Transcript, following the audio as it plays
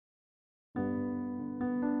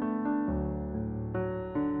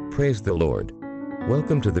Praise the Lord.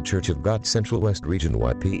 Welcome to the Church of God Central West Region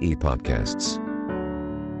YPE Podcasts.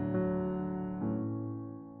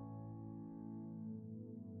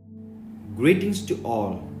 Greetings to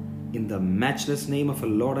all in the matchless name of our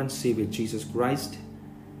Lord and Savior Jesus Christ.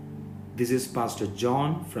 This is Pastor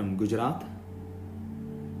John from Gujarat.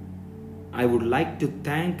 I would like to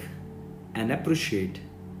thank and appreciate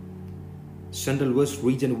Central West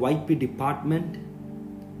Region YP Department,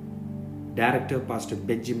 Director Pastor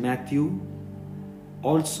Benji Matthew,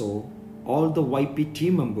 also all the YP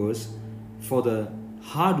team members for the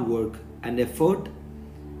hard work and effort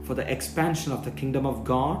for the expansion of the kingdom of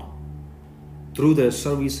God through their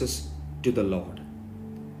services to the Lord.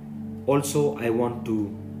 Also, I want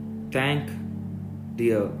to thank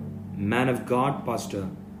dear man of God, Pastor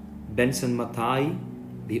Benson Mathai,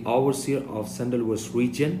 the overseer of Central West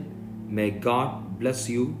Region. May God bless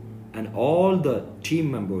you and all the team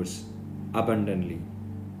members abundantly.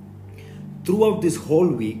 Throughout this whole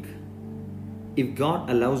week, if God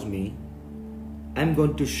allows me, I'm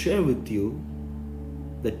going to share with you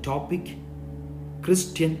the topic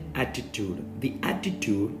Christian attitude, the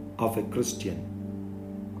attitude of a Christian.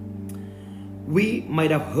 We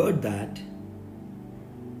might have heard that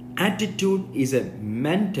attitude is a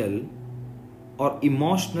mental or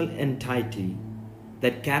emotional entity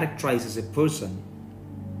that characterizes a person.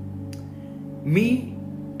 Me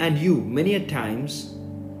and you many a times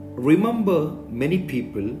remember many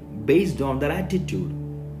people based on their attitude.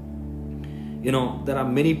 You know, there are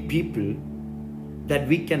many people that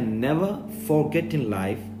we can never forget in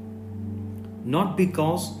life, not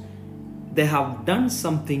because they have done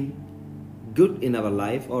something good in our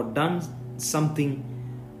life or done something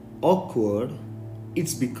awkward.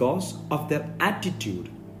 It's because of their attitude.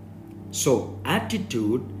 So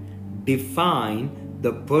attitude defines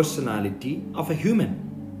the personality of a human.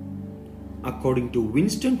 According to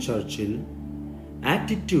Winston Churchill,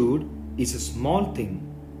 attitude is a small thing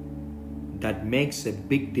that makes a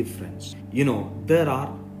big difference. You know, there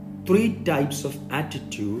are 3 types of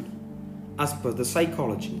attitude as per the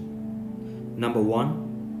psychology. Number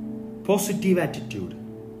 1, positive attitude.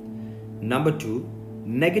 Number 2,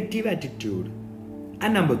 negative attitude.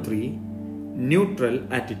 And number 3, neutral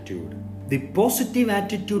attitude. The positive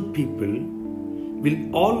attitude people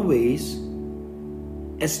will always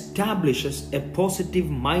establishes a positive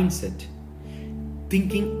mindset,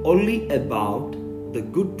 thinking only about the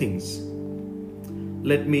good things.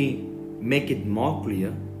 Let me make it more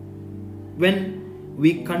clear. When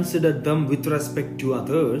we consider them with respect to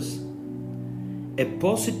others, a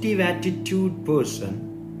positive attitude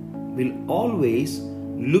person will always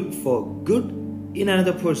look for good in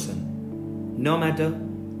another person. No matter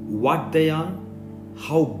what they are,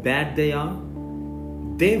 how bad they are,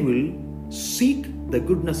 they will seek the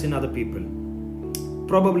goodness in other people.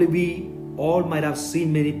 Probably we all might have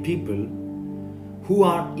seen many people who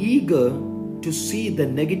are eager to see the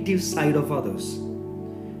negative side of others,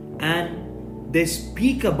 and they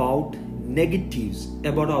speak about negatives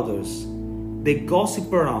about others. They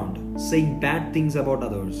gossip around saying bad things about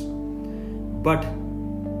others. But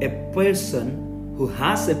a person who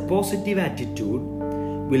has a positive attitude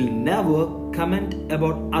will never comment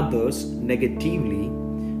about others negatively,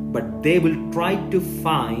 but they will try to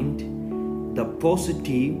find the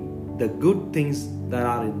positive, the good things that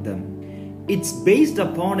are in them. It's based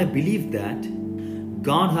upon a belief that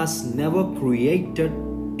God has never created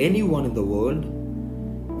anyone in the world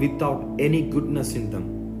without any goodness in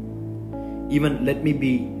them. Even let me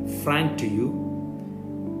be frank to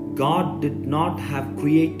you, God did not have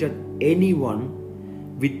created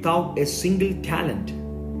anyone without a single talent.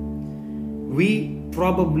 We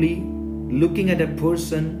probably looking at a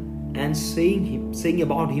person and saying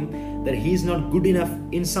about him that he is not good enough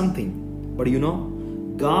in something. But you know,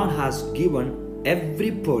 God has given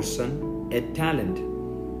every person a talent,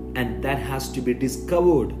 and that has to be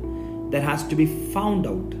discovered, that has to be found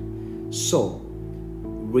out. So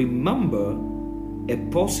remember, a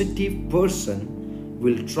positive person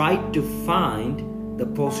will try to find the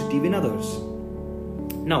positive in others.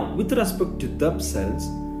 Now, with respect to themselves,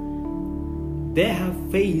 they have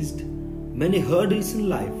faced many hurdles in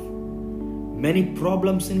life, many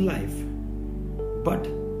problems in life. But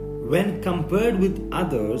when compared with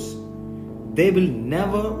others, they will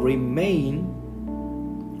never remain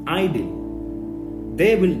idle.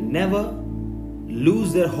 They will never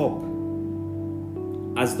lose their hope.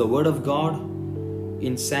 As the word of God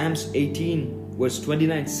in Psalms 18 verse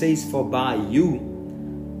 29 says, "For by you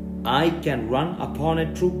I can run upon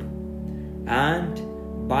a troop, and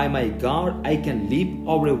by my God I can leap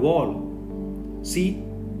over a wall." See,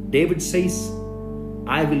 David says,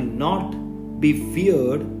 "I will not be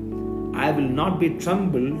feared I will not be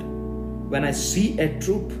trembled when I see a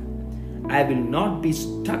troop. I will not be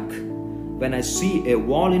stuck when I see a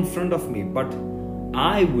wall in front of me, but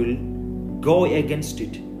I will go against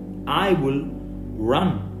it. I will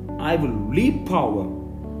run. I will leap power.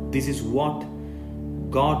 This is what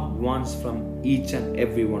God wants from each and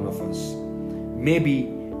every one of us.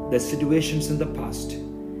 Maybe the situations in the past,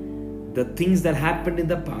 the things that happened in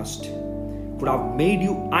the past could have made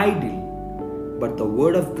you idle. But the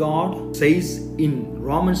word of God says in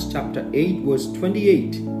Romans chapter 8 verse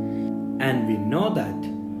 28, and we know that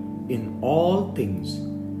in all things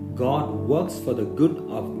God works for the good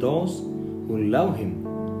of those who love Him,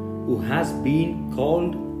 who has been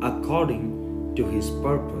called according to His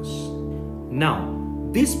purpose. Now,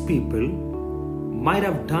 these people might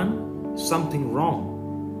have done something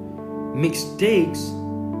wrong. Mistakes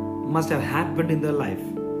must have happened in their life.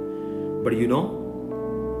 But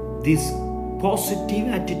these positive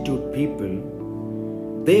attitude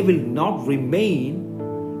people, they will not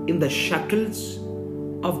remain in the shackles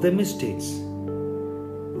of their mistakes.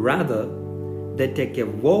 Rather, they take a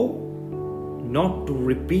vow not to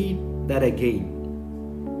repeat that again.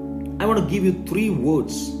 I want to give you 3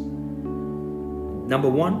 words. Number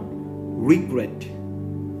 1, regret.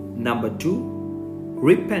 Number 2,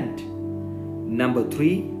 repent. Number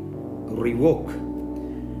 3, revoke.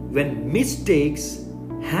 When mistakes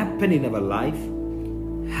happen in our life,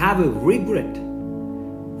 have a regret.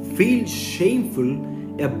 Feel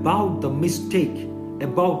shameful about the mistake,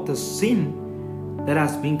 about the sin that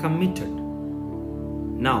has been committed.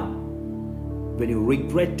 Now, when you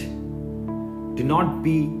regret, do not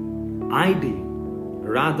be idle.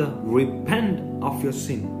 Rather, repent of your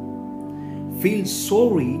sin. Feel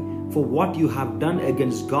sorry for what you have done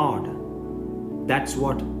against God. That's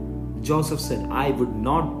what Joseph said. I would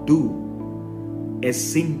not do a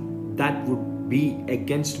sin that would be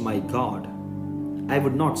against my God. I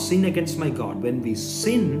would not sin against my God. When we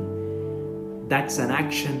sin, that's an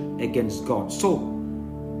action against God. So,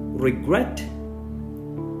 regret.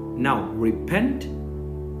 Now, repent.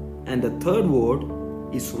 And the third word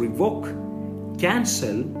is revoke.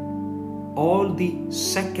 Cancel all the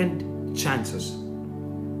second chances.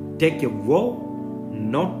 Take a vow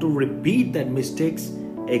not to repeat that mistakes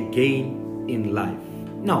again in life.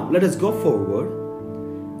 Now, let us go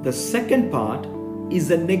forward. The second part is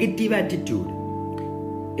the negative attitude.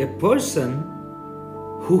 A person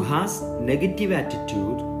who has negative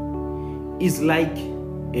attitude is like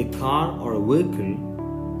a car or a vehicle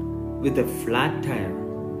with a flat tire.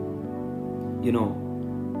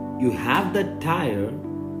 You have that tire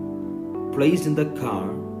placed in the car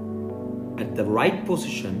at the right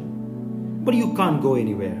position, but you can't go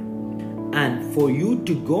anywhere. And for you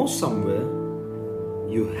to go somewhere,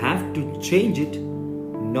 you have to change it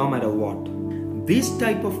no matter what. This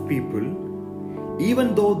type of people,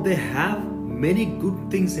 even though they have many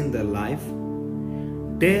good things in their life,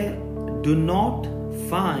 they do not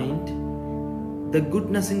find the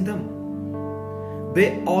goodness in them.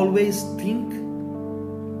 They always think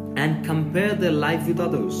and compare their life with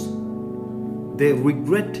others. They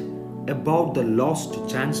regret about the lost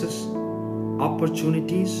chances,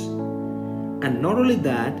 opportunities, and not only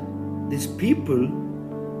that, these people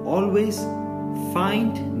always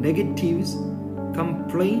find negatives,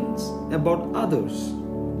 complaints about others.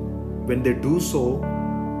 When they do so,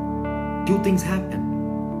 2 things happen.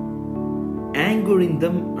 Anger in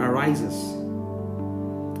them arises.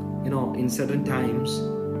 In certain times,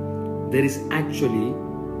 there is actually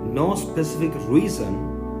no specific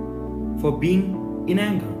reason for being in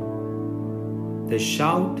anger. They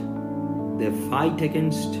shout, they fight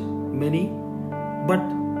against many, but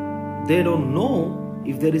they don't know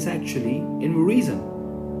if there is actually any reason.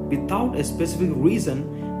 Without a specific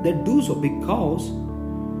reason, they do so because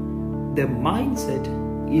their mindset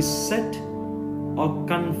is set or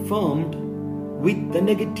confirmed with the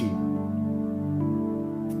negative.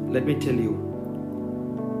 Let me tell you,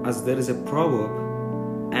 as there is a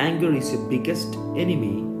proverb, anger is your biggest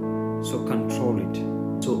enemy, so control it.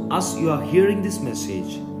 So as you are hearing this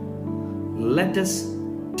message, let us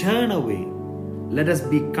turn away. Let us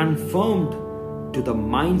be confirmed to the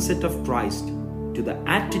mindset of Christ, to the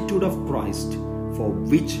attitude of Christ for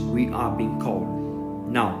which we are being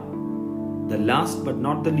called. Now, the last but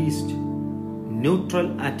not the least,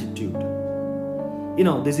 neutral attitude.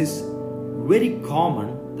 This is very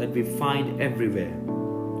common that we find everywhere,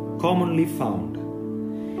 commonly found.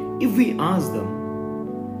 If we ask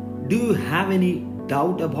them, do you have any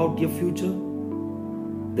doubt about your future?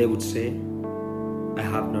 They would say, I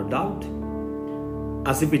have no doubt.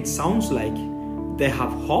 As if it sounds like they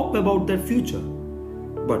have hope about their future.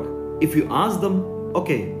 But if you ask them,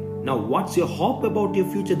 okay, Now, what's your hope about your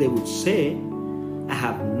future? They would say, I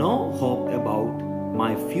have no hope about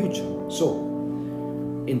my future. So,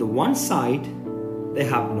 in the one side, they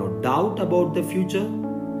have no doubt about the future.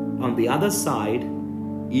 On the other side,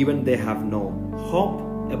 even they have no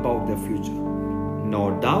hope about the future.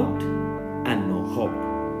 No doubt and no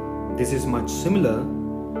hope. This is much similar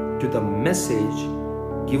to the message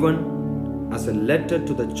given as a letter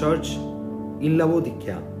to the church in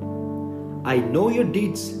Laodicea. I know your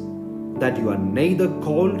deeds, that you are neither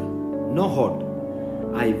cold nor hot.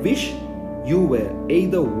 I wish you were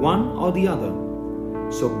either one or the other.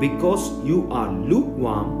 So because you are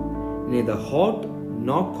lukewarm, neither hot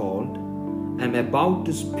nor cold, I am about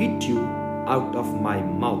to spit you out of my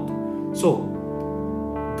mouth. So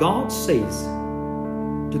God says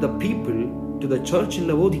to the people, to the church in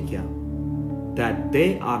Laodicea, that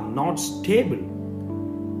they are not stable.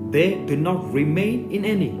 They do not remain in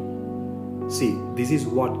any. See, this is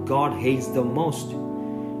what God hates the most.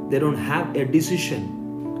 They don't have a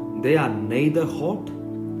decision. They are neither hot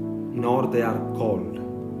nor they are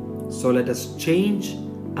cold. So let us change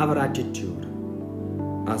our attitude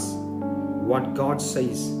as what God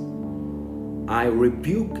says. I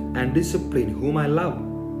rebuke and discipline whom I love.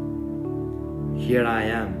 Here I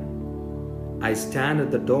am. I stand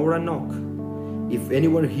at the door and knock. If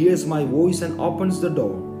anyone hears my voice and opens the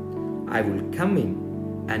door, I will come in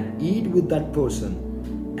and eat with that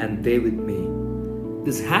person and they with me.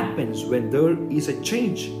 This happens when there is a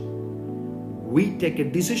change. We take a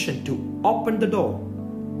decision to open the door,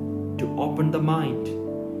 to open the mind,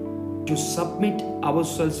 to submit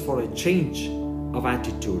ourselves for a change of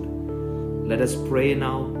attitude. Let us pray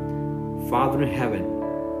now. Father in heaven,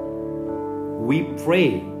 we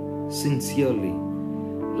pray sincerely.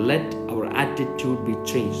 Let our attitude be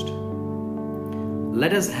changed.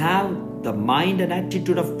 Let us have the mind and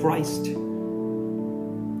attitude of Christ,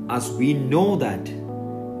 as we know that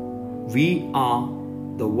we are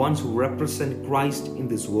the ones who represent Christ in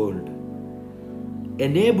this world.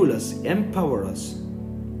 Enable us, empower us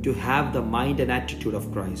to have the mind and attitude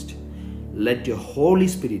of Christ. Let your Holy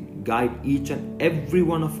Spirit guide each and every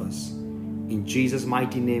one of us. In Jesus'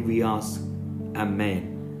 mighty name we ask.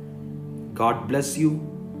 Amen. God bless you.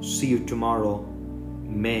 See you tomorrow.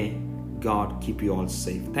 May God keep you all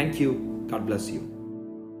safe. Thank you. God bless you.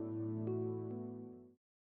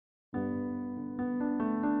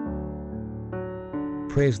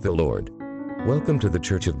 Praise the Lord. Welcome to the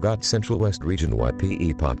Church of God Central West Region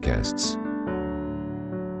YPE podcasts.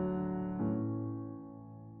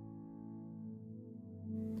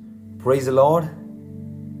 Praise the Lord.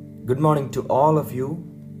 Good morning to all of you.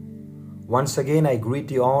 Once again, I greet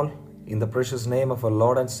you all in the precious name of our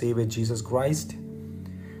Lord and Savior Jesus Christ.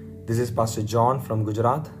 This is Pastor John from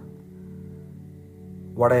Gujarat.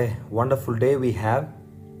 What a wonderful day we have.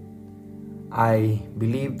 I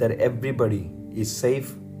believe that everybody is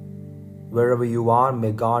safe. Wherever you are,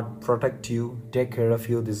 may God protect you, take care of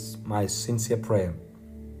you. This is my sincere prayer.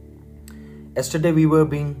 Yesterday we were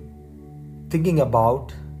thinking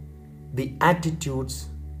about the attitudes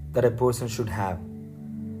that a person should have.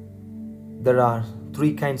 There are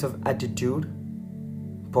three kinds of attitude: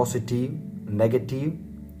 positive, negative,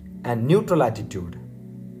 and neutral attitude.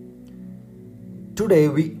 Today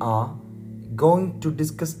we are going to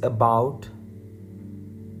discuss about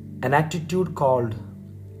an attitude called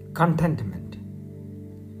contentment.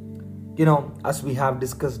 You know, as we have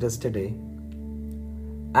discussed yesterday,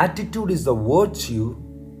 attitude is the virtue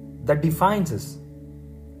that defines us,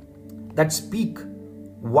 that speak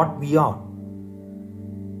what we are.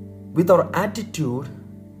 With our attitude,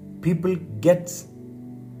 people get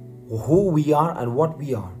who we are and what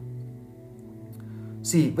we are.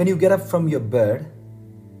 See, when you get up from your bed,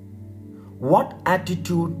 what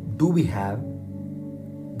attitude do we have?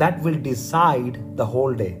 That will decide the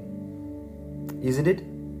whole day, isn't it?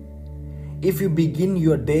 If you begin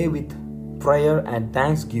your day with prayer and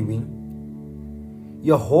thanksgiving,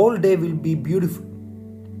 your whole day will be beautiful.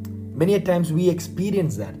 Many a times we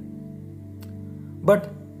experience that. But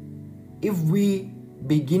if we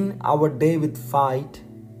begin our day with fight,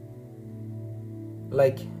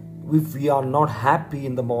 like if we are not happy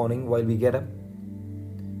in the morning while we get up,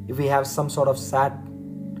 if we have some sort of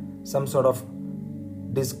some sort of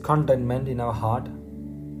discontentment in our heart,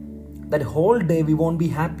 that whole day we won't be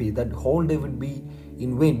happy. That whole day will be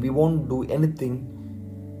in vain. We won't do anything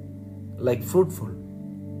like fruitful.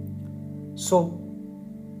 So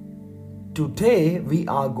today we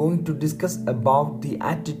are going to discuss about the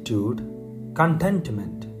attitude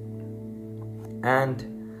contentment. And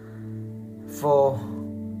for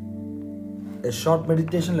a short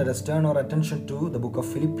meditation, let us turn our attention to the book of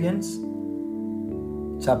Philippians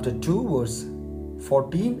chapter 2 verse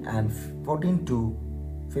 14 and 14 to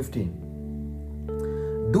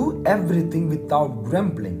 15. Do everything without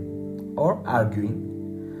grumbling or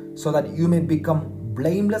arguing, so that you may become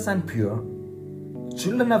blameless and pure,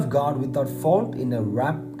 children of God without fault in a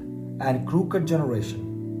warped and crooked generation.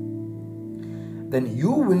 Then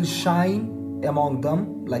you will shine among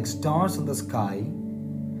them like stars in the sky,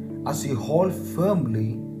 as you hold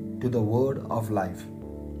firmly to the word of life.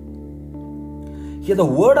 Here the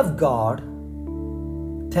word of God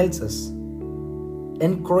tells us,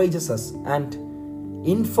 encourages us, and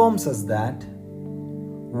informs us that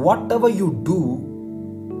whatever you do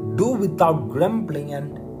without grumbling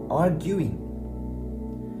and arguing.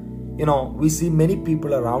 We see many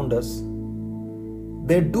people around us.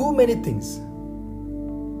 They do many things.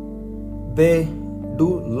 They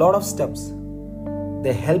do a lot of steps.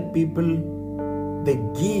 They help people. They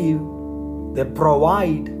give. They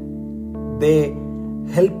provide. They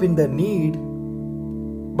help in the need.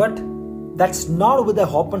 But that's not with an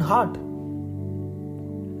open heart.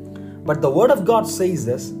 But the word of God says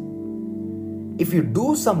this: if you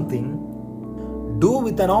do something, do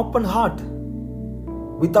with an open heart,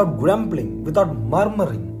 without grumbling, without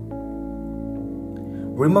murmuring.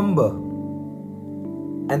 Remember,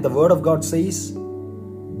 and the word of God says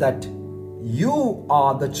that you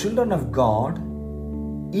are the children of God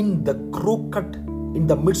in the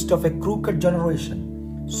midst of a crooked generation.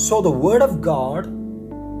 So the word of God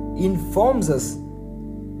informs us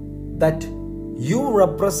that you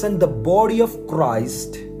represent the body of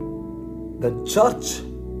Christ, the church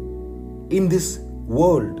in this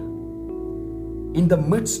world, in the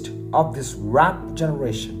midst of this warped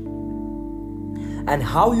generation. And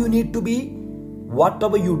how you need to be,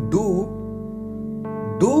 whatever you do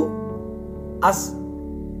as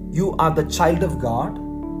you are the child of God,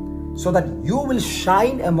 so that you will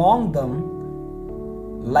shine among them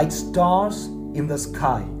like stars in the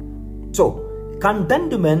sky. So,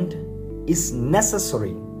 contentment is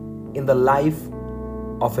necessary in the life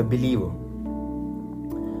of a believer.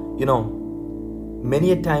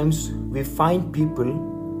 Many a times we find people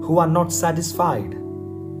who are not satisfied.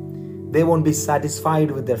 They won't be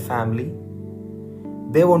satisfied with their family.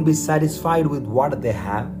 They won't be satisfied with what they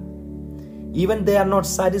have. Even they are not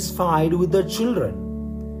satisfied with their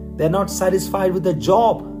children. They are not satisfied with their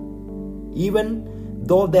job. Even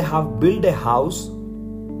though they have built a house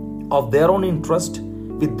of their own interest,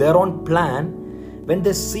 with their own plan, when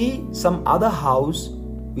they see some other house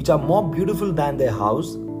which are more beautiful than their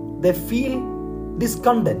house, they feel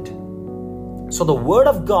discontent. So the word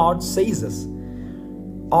of God says this,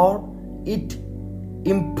 or it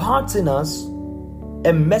imparts in us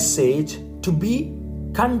a message to be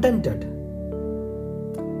contented.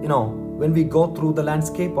 When we go through the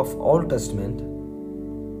landscape of Old Testament,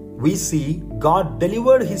 we see God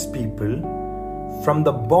delivered His people from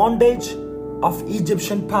the bondage of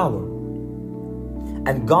Egyptian power.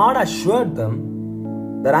 And God assured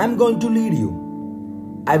them that I'm going to lead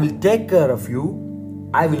you. I will take care of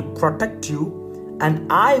you. I will protect you.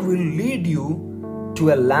 And I will lead you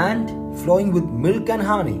to a land flowing with milk and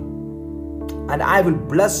honey. And I will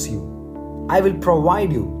bless you. I will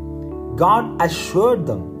provide you. God assured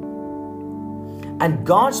them. And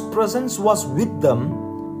God's presence was with them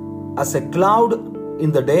as a cloud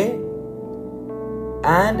in the day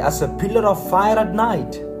and as a pillar of fire at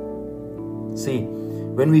night. See,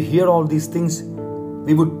 when we hear all these things,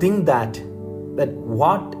 we would think that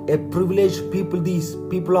what a privileged people these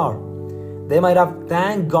people are. They might have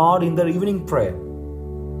thanked God in their evening prayer.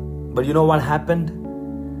 But you know what happened?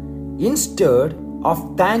 Instead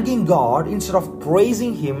of thanking God, instead of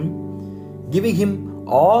praising Him, giving Him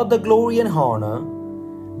all the glory and honor,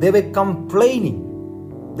 they were complaining.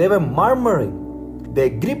 They were murmuring. They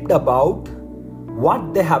gripped about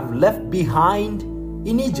what they have left behind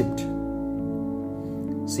in Egypt.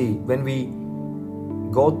 See, when we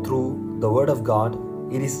go through the Word of God,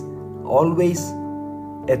 it is always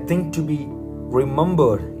a thing to be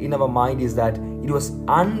remembered in our mind is that it was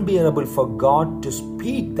unbearable for God to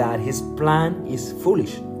speak that His plan is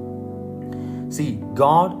foolish. See,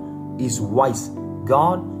 God is wise.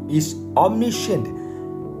 God is omniscient.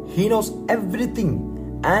 He knows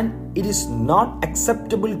everything, and it is not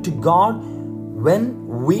acceptable to God when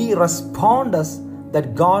we respond as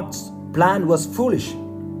that God's plan was foolish.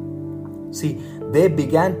 See, they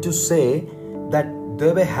began to say that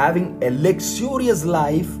they were having a luxurious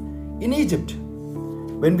life in Egypt.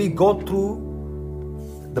 When we go through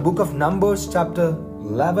the book of Numbers chapter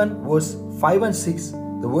 11 verse 5 and 6,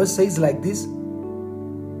 the verse says like this: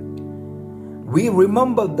 we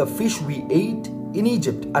remember the fish we ate in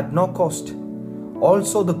Egypt at no cost,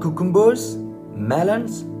 also the cucumbers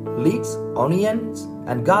melons, leeks, onions,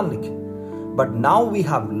 and garlic. But now we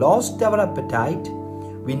have lost our appetite.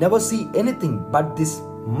 We never see anything but this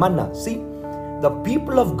manna. See, the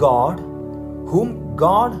people of God, whom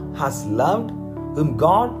God has loved, whom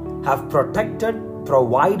God have protected,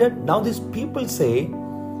 provided. Now these people say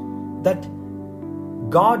that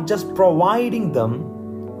God just providing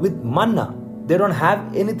them with manna. They don't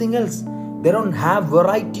have anything else. They don't have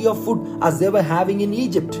variety of food as they were having in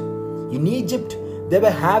Egypt. In Egypt, they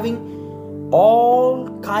were having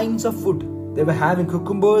all kinds of food. They were having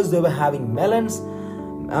cucumbers, they were having melons,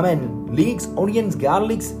 leeks, onions,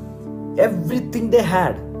 garlics, everything they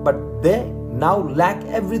had. But they now lack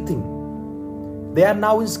everything. They are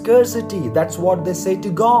now in scarcity. That's what they say to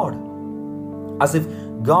God. As if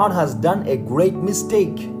God has done a great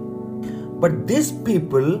mistake. But these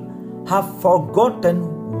people have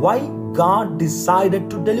forgotten why God decided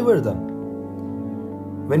to deliver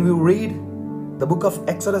them. When we read the book of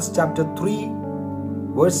Exodus chapter 3,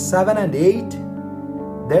 verse 7 and 8,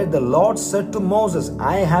 there the Lord said to Moses,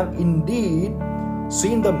 I have indeed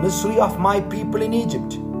seen the misery of my people in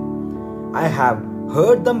Egypt. I have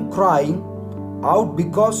heard them crying out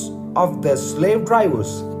because of their slave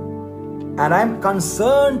drivers, and I am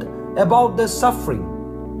concerned about their suffering.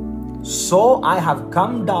 So I have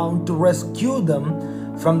come down to rescue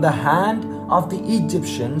them from the hand of the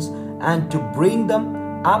Egyptians and to bring them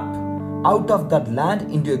up out of that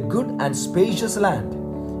land into a good and spacious land,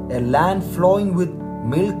 a land flowing with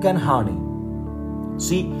milk and honey.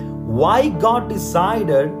 See, why God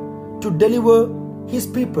decided to deliver His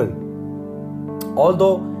people.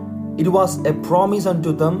 Although it was a promise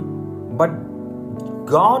unto them, but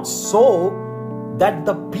God saw that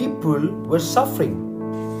the people were suffering.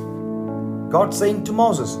 God saying to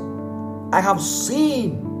Moses, I have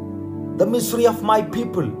seen the misery of my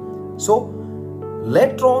people. So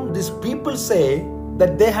later on, these people say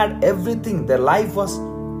that they had everything. Their life was,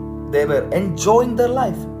 they were enjoying their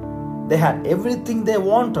life. They had everything they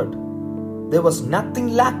wanted. There was nothing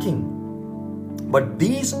lacking. But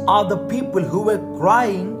these are the people who were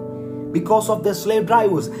crying because of their slave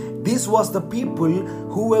drivers. This was the people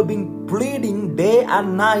who were being pleading day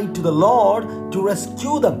and night to the Lord to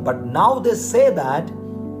rescue them. But now they say that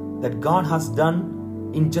God has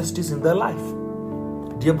done injustice in their life.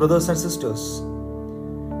 Dear brothers and sisters,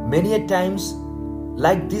 many a times,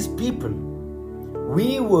 like these people,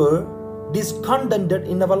 we were discontented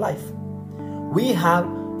in our life. We have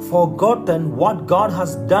forgotten what God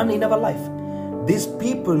has done in our life. These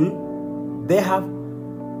people, they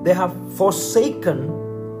have forsaken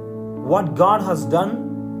what God has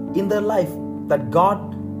done in their life, that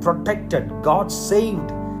God protected, God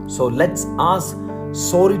saved. So let's ask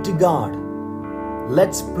sorry to God.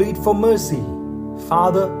 Let's plead for mercy.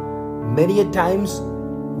 Father, many a times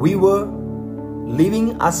we were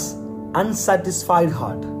living as unsatisfied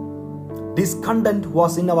heart. Discontent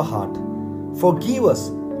was in our heart. Forgive us.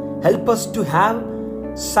 Help us to have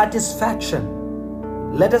satisfaction.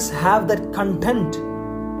 Let us have that content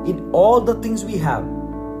in all the things we have.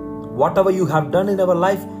 Whatever you have done in our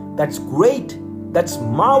life, that's great. That's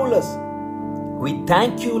marvelous. We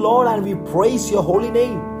thank you, Lord, and we praise your holy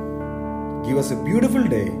name. Give us a beautiful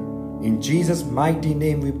day. In Jesus' mighty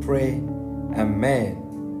name we pray.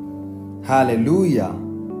 Amen. Hallelujah.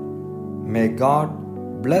 May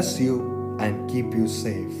God bless you and keep you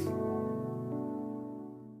safe.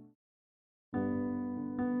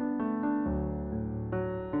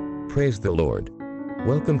 Praise the Lord.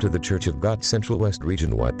 Welcome to the Church of God Central West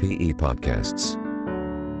Region YPE podcasts.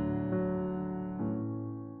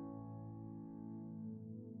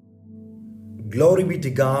 Glory be to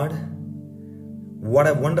God. What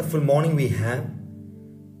a wonderful morning we have.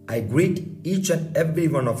 I greet each and every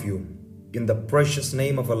one of you in the precious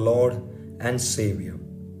name of our Lord and Savior.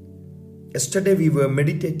 Yesterday we were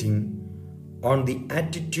meditating on the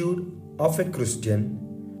attitude of a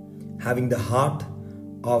Christian having the heart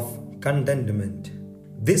of contentment.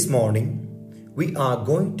 This morning we are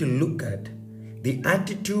going to look at the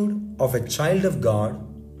attitude of a child of God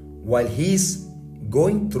while he is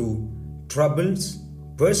going through troubles,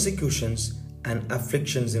 persecutions and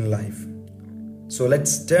afflictions in life. So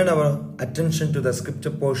let's turn our attention to the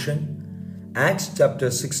scripture portion, Acts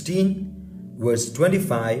chapter 16 verse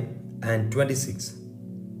 25 and 26.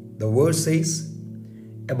 The verse says,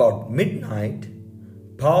 about midnight,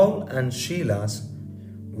 Paul and Silas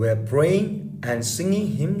were praying and singing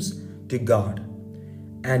hymns to God,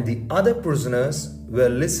 and the other prisoners were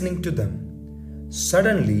listening to them.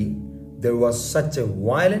 Suddenly, there was such a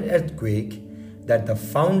violent earthquake that the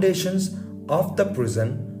foundations of the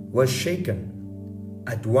prison were shaken.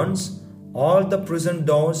 At once, all the prison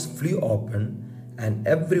doors flew open, and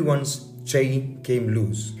everyone's chain came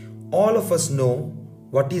loose. All of us know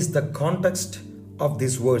what is the context of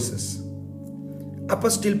these verses.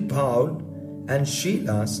 Apostle Paul and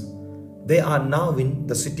Silas, they are now in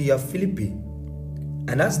the city of Philippi.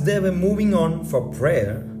 And as they were moving on for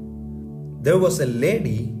prayer, there was a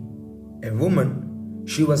lady, a woman,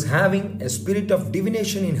 she was having a spirit of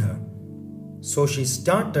divination in her. So she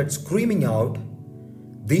started screaming out,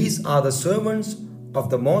 "These are the servants of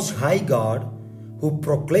the Most High God who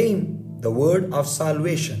proclaim the word of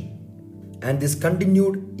salvation." And this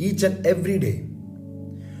continued each and every day.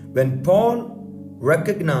 When Paul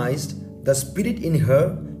recognized the spirit in her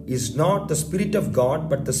is not the spirit of God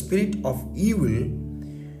but the spirit of evil,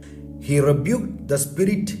 he rebuked the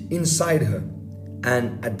spirit inside her,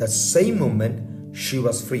 and at the same moment she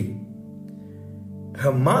was free.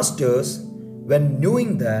 Her masters, when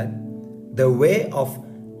knowing that the way of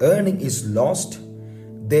earning is lost,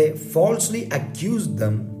 they falsely accused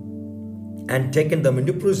them and taken them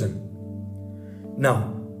into prison. Now,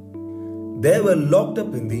 they were locked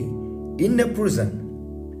up in the inner prison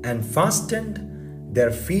and fastened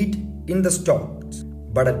their feet in the stocks.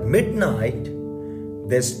 But at midnight,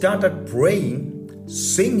 they started praying,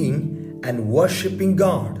 singing, and worshiping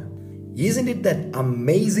God. Isn't it that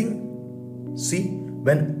amazing? See,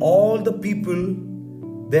 when all the people,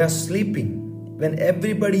 they are sleeping, when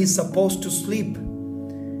everybody is supposed to sleep,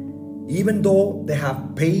 even though they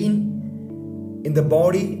have pain in the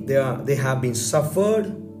body, they have been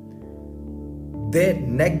suffered, they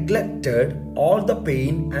neglected all the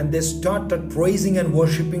pain and they started praising and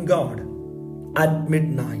worshiping God at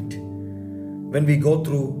midnight. When we go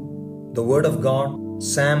through the word of God,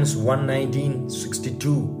 Psalms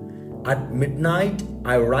 119:62, "At midnight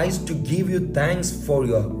I rise to give you thanks for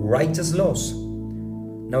your righteous laws."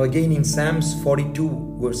 Now again in Psalms 42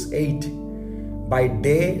 verse 8, "By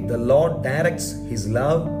day the Lord directs his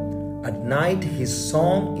love, at night his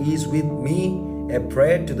song is with me, a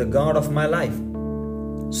prayer to the God of my life."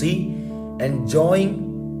 See, enjoying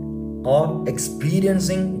or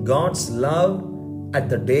experiencing God's love at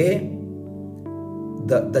the day,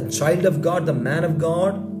 the child of God, the man of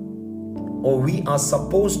God, or we are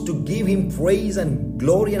supposed to give him praise and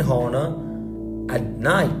glory and honor at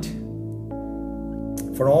night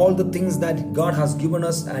for all the things that God has given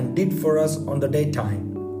us and did for us on the daytime.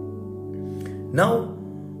 Now,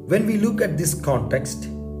 when we look at this context,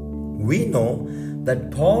 we know that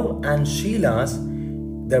Paul and Silas,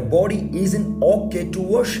 their body isn't okay to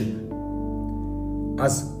worship.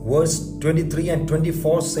 As verse 23 and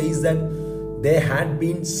 24 says that they had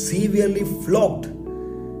been severely flogged.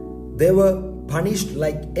 They were punished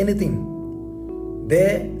like anything.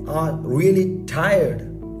 They are really tired.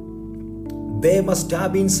 They must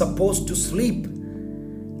have been supposed to sleep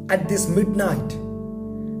at this midnight.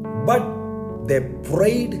 But they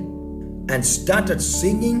prayed and started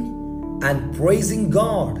singing and praising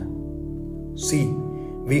God. See,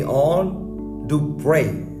 we all do pray.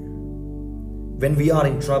 When we are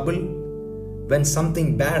in trouble, when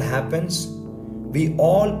something bad happens, we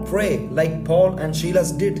all pray like Paul and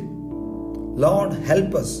Silas did. "Lord,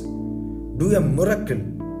 help us. Do a miracle.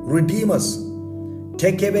 Redeem us.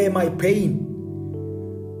 Take away my pain.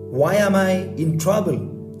 Why am I in trouble?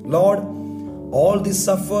 Lord, all this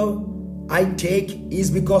suffer I take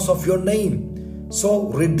is because of your name. So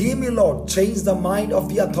redeem me, Lord. Change the mind of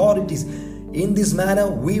the authorities." In this manner,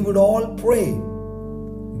 we would all pray.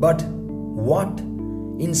 But what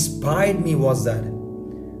inspired me was that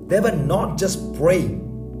they were not just praying.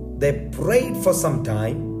 They prayed for some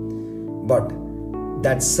time, but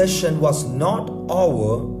that session was not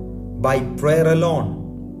over by prayer alone.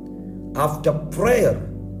 After prayer,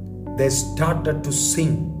 they started to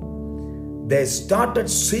sing. They started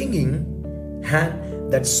singing, and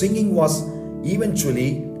that singing was eventually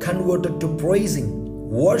converted to praising,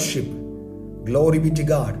 worship. Glory be to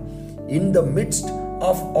God. In the midst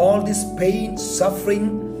of all this pain, suffering,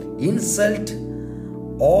 insult,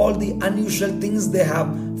 all the unusual things they have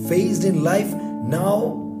faced in life, now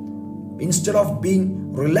instead of being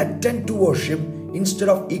reluctant to worship, instead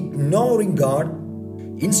of ignoring God,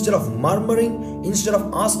 instead of murmuring, instead of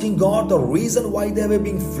asking God the reason why they were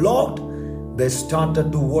being flogged, they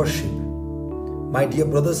started to worship. My dear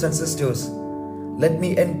brothers and sisters, let me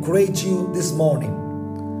encourage you this morning.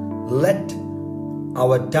 Let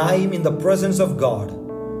our time in the presence of God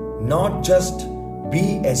not just be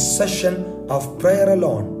a session of prayer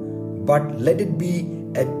alone, but let it be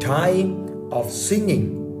a time of singing,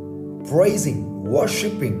 praising,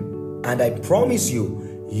 worshiping. And I promise you,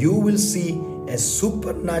 you will see a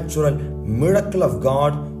supernatural miracle of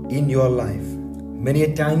God in your life.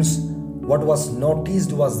 Many times what was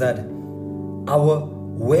noticed was that our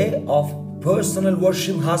way of personal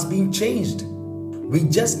worship has been changed. We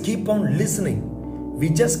just keep on listening. We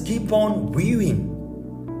just keep on viewing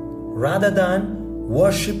rather than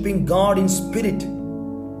worshiping God in spirit.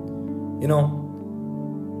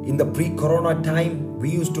 In the pre-corona time, we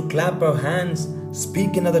used to clap our hands,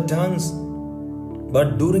 speak in other tongues.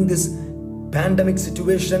 But during this pandemic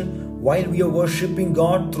situation, while we are worshiping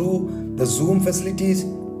God through the Zoom facilities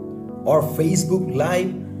or Facebook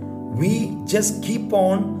Live, we just keep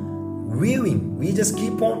on viewing. We just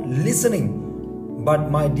keep on listening. But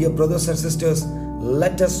my dear brothers and sisters,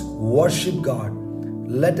 let us worship God.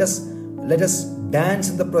 Let us dance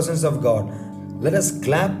in the presence of God. Let us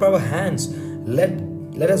clap our hands. Let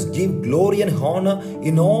us give glory and honor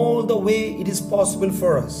in all the way it is possible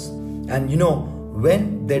for us. And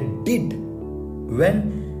when they did,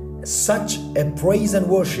 when such a praise and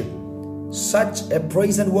worship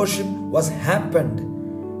was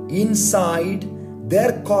happened inside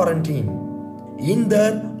their quarantine, in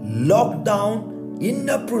their lockdown, in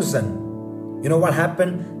a prison, what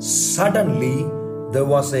happened? Suddenly there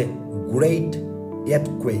was a great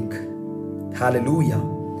earthquake. Hallelujah.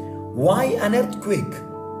 Why an earthquake?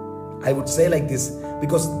 I would say like this,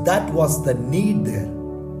 because that was the need there.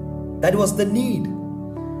 That was the need.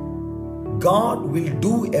 God will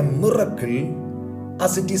do a miracle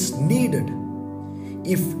as it is needed.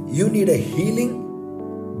 If you need a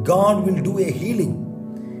healing, God will do a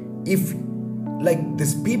healing. If like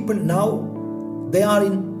these people now, they are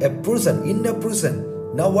in a prison.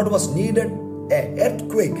 Now what was needed? An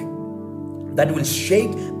earthquake that will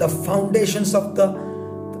shake the foundations of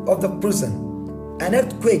the prison. An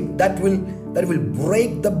earthquake that will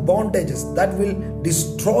break the bondages, that will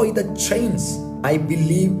destroy the chains. I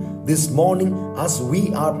believe this morning, as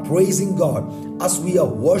we are praising God, as we are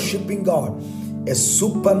worshiping God, a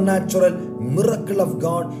supernatural miracle of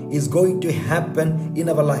God is going to happen in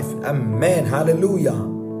our life. Amen. Hallelujah.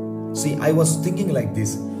 See, I was thinking like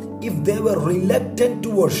this. If they were reluctant to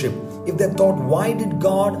worship, if they thought, why did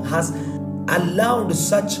God has allowed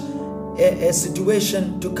such a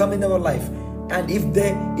situation to come in our life? And if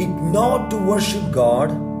they ignored to worship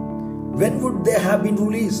God, when would they have been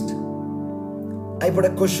released? I put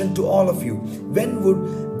a question to all of you. When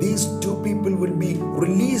would these two people will be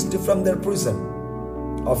released from their prison?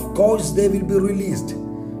 Of course they will be released,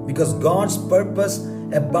 because God's purpose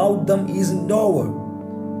about them isn't over.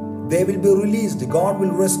 They will be released. God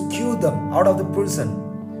will rescue them out of the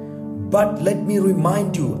prison. But let me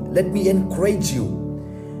remind you, let me encourage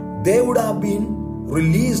you, they would have been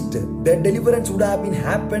released. Their deliverance would have been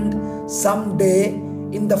happened someday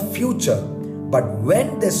in the future. But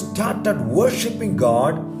when they started worshiping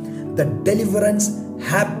God, the deliverance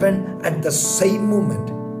happened at the same moment.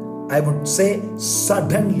 I would say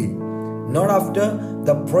suddenly, not after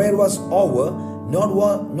the prayer was over,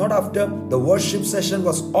 not after the worship session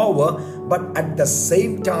was over, but at the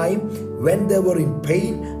same time when they were in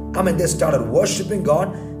pain, they started worshiping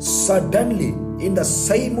God. Suddenly, in the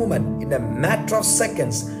same moment, in a matter of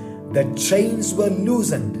seconds, the chains were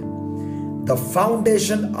loosened. The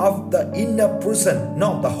foundation of the inner prison,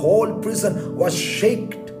 the whole prison was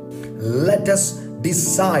shaken. Let us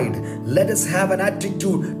decide, let us have an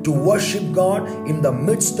attitude to worship God in the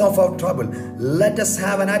midst of our trouble. Let us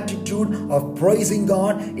have an attitude of praising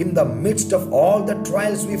God in the midst of all the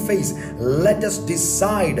trials we face. Let us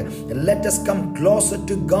decide, let us come closer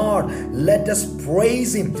to God. Let us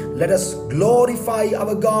praise Him. Let us glorify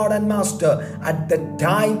our God and Master at the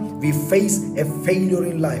time we face a failure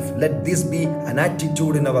in life. Let this be an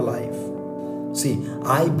attitude in our life. See,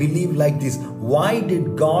 I believe like this. Why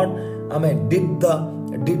did God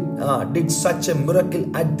did such a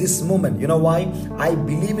miracle at this moment? You know why? I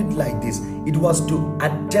believe it like this. It was to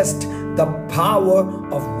attest the power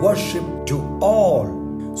of worship to all.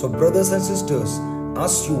 So brothers and sisters,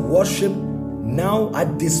 as you worship now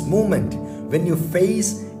at this moment, when you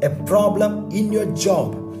face a problem in your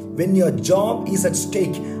job, when your job is at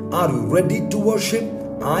stake, are you ready to worship?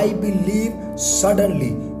 I believe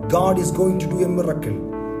suddenly God is going to do a miracle.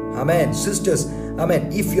 Amen. Sisters,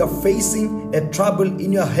 amen. If you are facing a trouble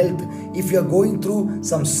in your health, if you are going through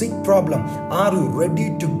some sick problem, are you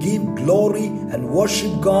ready to give glory and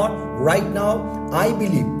worship God right now? I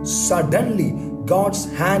believe suddenly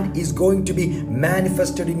God's hand is going to be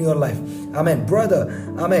manifested in your life. Amen. Brother,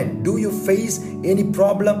 amen. Do you face any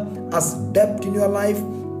problem as debt in your life?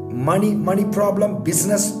 Money problem,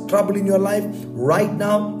 business trouble in your life right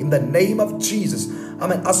now, in the name of Jesus.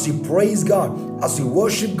 Amen. As you praise God, as you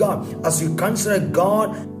worship God, as you consider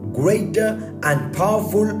God greater and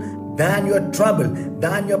powerful than your trouble,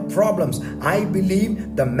 than your problems. I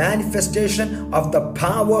believe the manifestation of the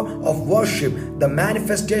power of worship, the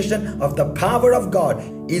manifestation of the power of God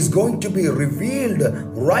is going to be revealed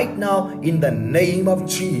right now in the name of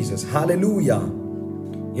Jesus. Hallelujah.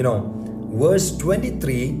 Verse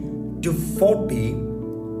 23 to 40,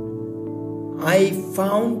 I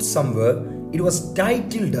found somewhere it was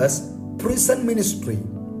titled as prison ministry.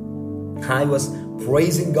 I was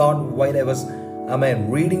praising God while I was,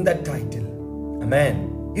 reading that title.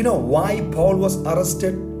 Amen. You know why Paul was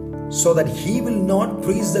arrested? So that he will not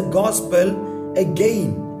preach the gospel again.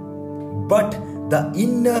 But the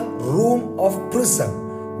inner room of prison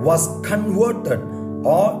was converted,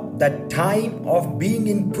 or the time of being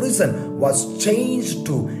in prison was changed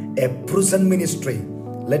to a prison ministry.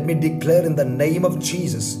 Let me declare in the name of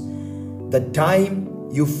Jesus, the time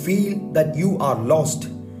you feel that you are lost,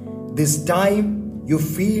 this time you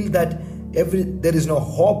feel that there is no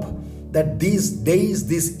hope, that these days,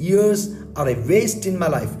 these years are a waste in my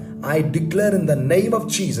life, I declare in the name of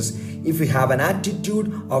Jesus, if you have an attitude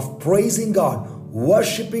of praising God,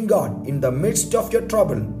 worshiping God in the midst of your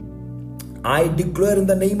trouble, I declare in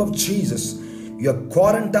the name of Jesus, your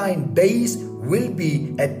quarantine days will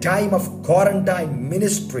be a time of quarantine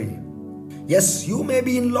ministry. Yes, you may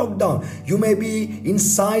be in lockdown, you may be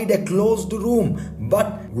inside a closed room,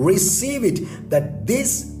 but receive it that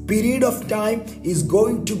this period of time is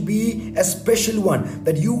going to be a special one,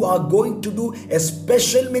 that you are going to do a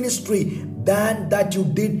special ministry than that you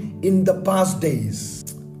did in the past days.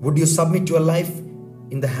 Would you submit your life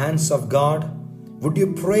in the hands of God? Would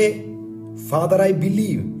you pray? Father, I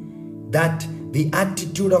believe that the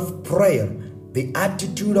attitude of prayer, the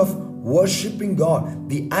attitude of worshiping God,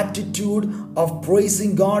 the attitude of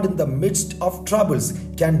praising God in the midst of troubles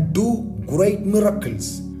can do great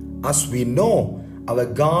miracles. As we know, our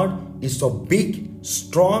God is so big,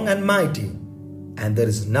 strong and mighty, and there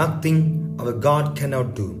is nothing our God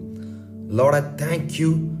cannot do. Lord, I thank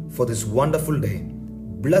you for this wonderful day,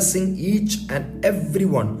 blessing each and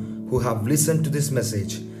everyone who have listened to this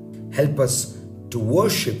message. Help us to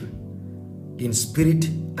worship in spirit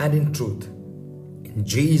and in truth. In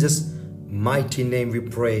Jesus' mighty name we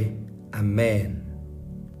pray. Amen.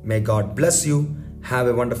 May God bless you. Have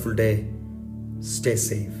a wonderful day. Stay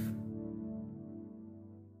safe.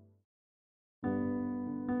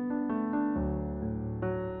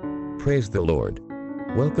 Praise the Lord.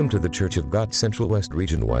 Welcome to the Church of God Central West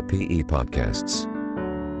Region YPE podcasts.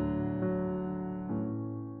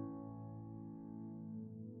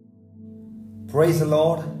 Praise the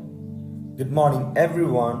Lord. Good morning,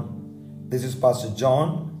 everyone. This is Pastor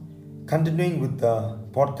John, continuing with the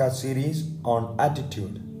podcast series on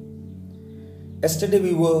attitude. Yesterday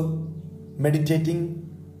we were meditating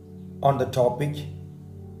on the topic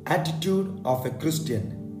attitude of a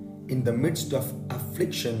Christian in the midst of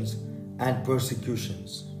afflictions and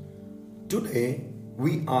persecutions. Today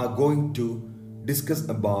we are going to discuss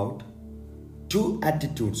about two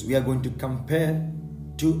attitudes. We are going to compare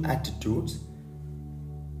two attitudes.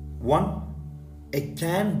 One, a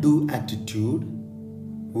can-do attitude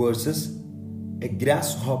versus a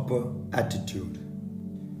grasshopper attitude.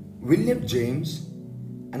 William James,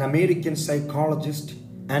 an American psychologist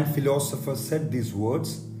and philosopher, said these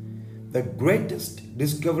words: "The greatest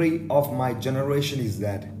discovery of my generation is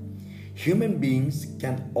that human beings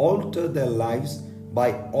can alter their lives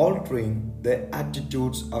by altering their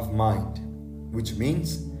attitudes of mind," which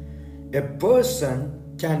means a person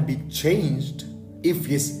can be changed if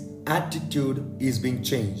his attitude is being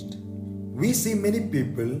changed. We see many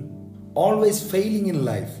people always failing in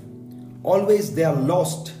life, always they are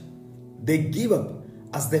lost. They give up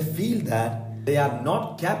as they feel that they are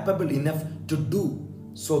not capable enough to do.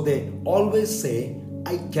 So they always say,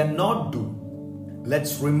 "I cannot do."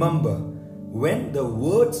 Let's remember, when the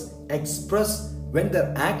words express, when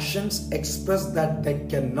their actions express that they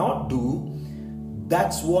cannot do,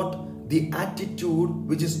 that's what the attitude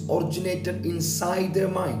which is originated inside their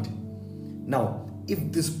mind. Now, if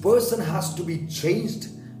this person has to be changed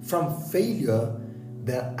from failure,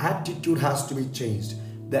 their attitude has to be changed.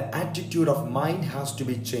 The attitude of mind has to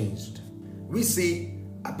be changed. We see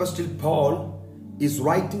Apostle Paul is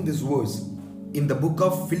writing this verse in the book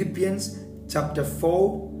of Philippians chapter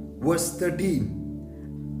 4 verse 13.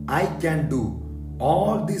 "I can do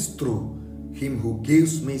all this through him who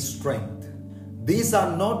gives me strength." These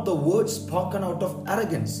are not the words spoken out of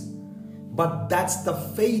arrogance, but that's the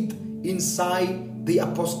faith inside the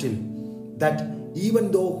apostle, that even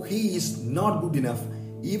though he is not good enough,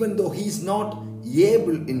 even though he is not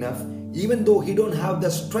able enough, even though he don't have the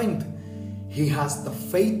strength, he has the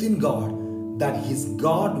faith in God that his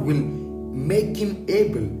God will make him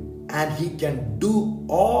able and he can do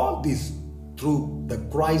all this through the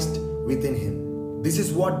Christ within him. This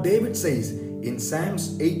is what David says in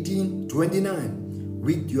Psalms 18:29.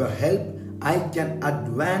 With your help, I can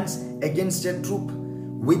advance against a troop.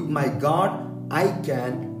 With my God, I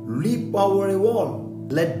can leap over a wall.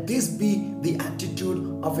 Let this be the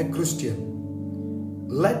attitude of a Christian.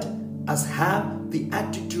 Let us have the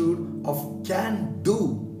attitude of can do.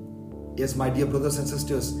 Yes, my dear brothers and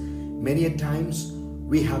sisters, many a times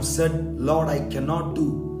we have said, Lord, I cannot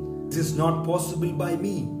do. This is not possible by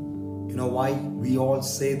me. You know why we all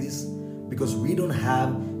say this? Because we don't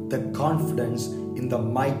have the confidence in the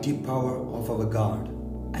mighty power of our God.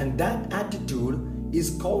 And that attitude is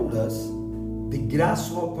called as the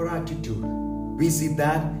grasshopper attitude. We see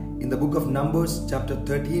that in the book of Numbers chapter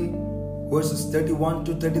 13 verses 31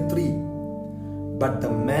 to 33. But the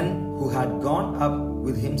men who had gone up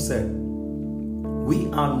with him said, we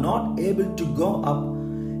are not able to go up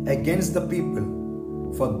against the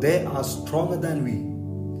people, for they are stronger than we.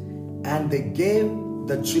 And they gave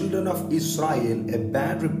the children of Israel a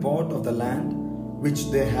bad report of the land which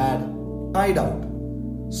they had spied out,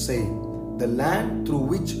 saying, the land through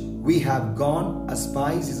which we have gone as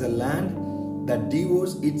spies is a land that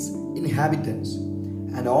devours its inhabitants,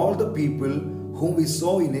 and all the people whom we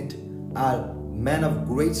saw in it are men of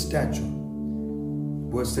great stature.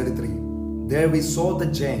 Verse 33. There we saw the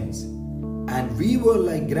giants, and we were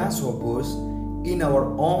like grasshoppers in our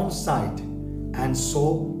own sight, and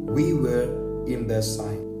so we were in their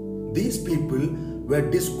sight. These people were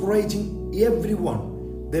discouraging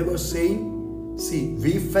everyone. They were saying, see,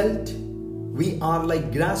 we felt we are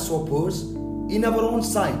like grasshoppers in our own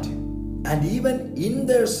sight, and even in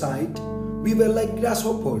their sight we were like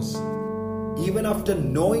grasshoppers. Even after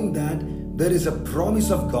knowing that there is a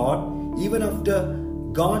promise of God, even after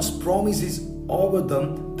God's promise is over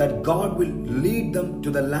them that God will lead them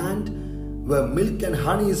to the land where milk and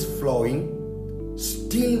honey is flowing,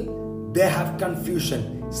 still they have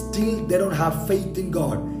confusion. Still they don't have faith in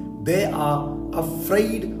God. They are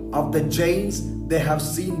afraid of the giants they have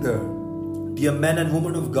seen there. Dear men and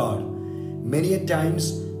women of God, many a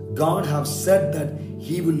times God has said that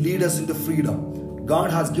He will lead us into freedom.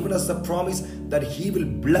 God has given us the promise that He will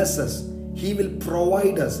bless us. He will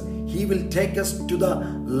provide us. He will take us to the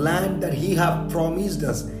land that He has promised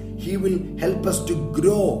us. He will help us to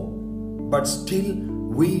grow. But still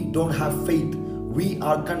we don't have faith. We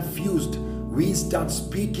are confused. We start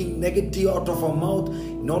speaking negative out of our mouth.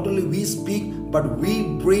 Not only we speak, but we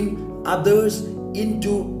bring others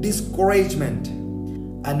into discouragement.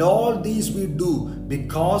 And all these we do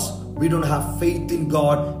because we don't have faith in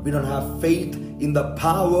God. We don't have faith in the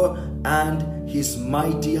power and His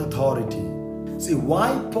mighty authority. See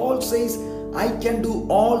why Paul says, I can do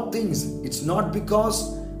all things. It's not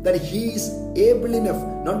because that he is able enough,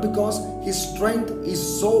 not because his strength is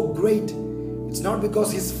so great. It's not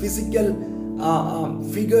because his physical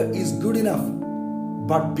figure is good enough,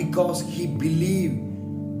 but because he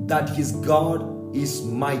believed that his God is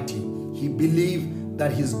mighty. He believed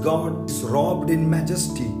that his God is robed in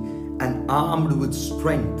majesty and armed with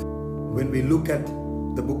strength. When we look at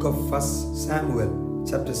the book of 1 Samuel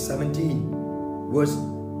chapter 17 verse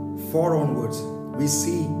 4 onwards, we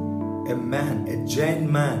see a man, a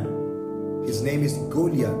giant man. His name is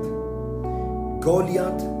Goliath.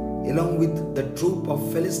 Goliath, along with the troop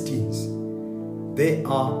of Philistines, they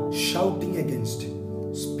are shouting against,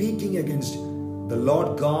 speaking against the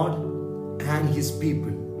Lord God and His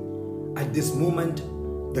people. At this moment,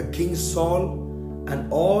 the King Saul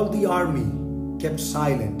and all the army kept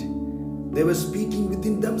silent. They were speaking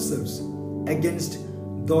within themselves against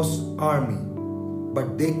those army,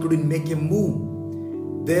 but they couldn't make a move.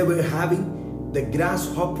 They were having the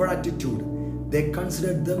grasshopper attitude. They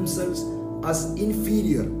considered themselves as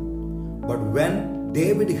inferior. But when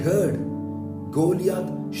David heard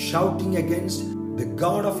Goliath shouting against the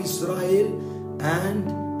God of Israel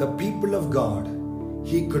and the people of God,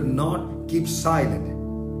 he could not keep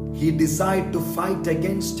silent. He decided to fight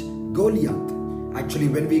against Goliath. Actually,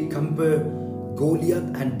 when we compare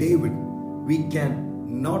Goliath and David, we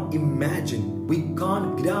can not imagine, we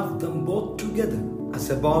can't graph them both together. As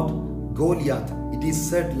about Goliath, it is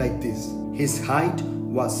said like this: his height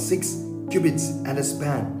was 6 cubits and a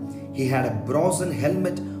span. He had a brazen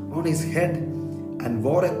helmet on his head and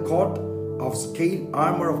wore a coat of scale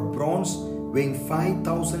armor of bronze weighing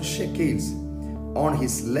 5,000 shekels. On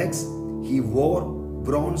his legs he wore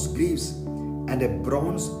bronze greaves, and a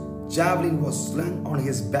bronze javelin was slung on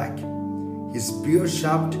his back. His spear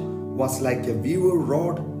shaft was like a weaver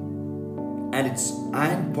rod, and its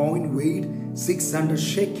iron point weighed 600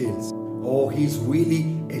 shekels. Oh, he's really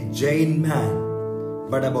a giant man.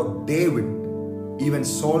 But about David, even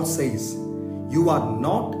Saul says, "You are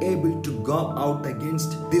not able to go out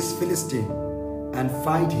against this Philistine and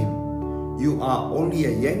fight him. You are only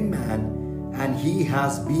a young man, and he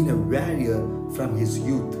has been a warrior from his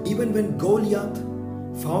youth." Even when Goliath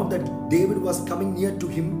found that David was coming near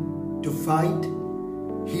to him to fight,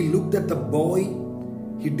 he looked at the boy,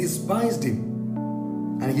 he despised him,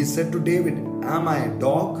 and he said to David, "Am I a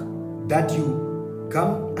dog that you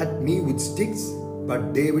come at me with sticks?" But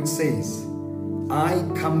David says, "I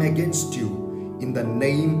come against you in the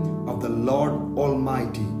name of the Lord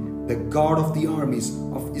Almighty, the God of the armies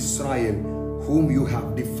of Israel, whom you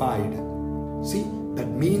have defied." See,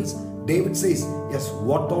 that means David says, yes,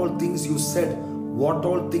 what all things you said, what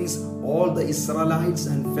all things all the Israelites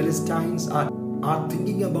and Philistines are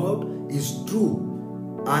thinking about is true.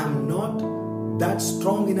 I am not that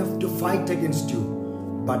strong enough to fight against you.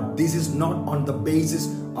 But this is not on the basis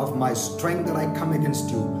of my strength that I come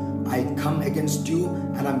against you. I come against you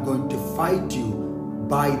and I'm going to fight you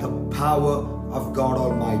by the power of God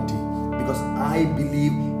Almighty. Because I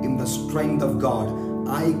believe in the strength of God.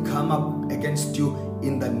 I come up against you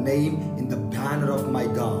in the name, in the banner of my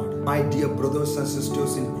God. My dear brothers and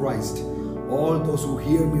sisters in Christ, all those who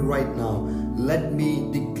hear me right now, let me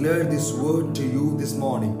declare this word to you this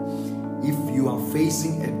morning. If you are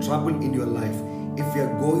facing a trouble in your life, if you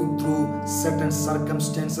are going through certain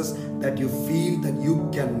circumstances that you feel that you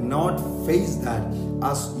cannot face that,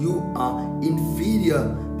 as you are inferior,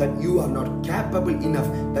 that you are not capable enough,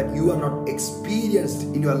 that you are not experienced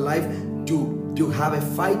in your life to have a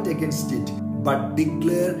fight against it, but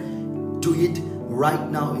declare to it right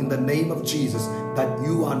now in the name of Jesus that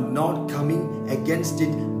you are not coming against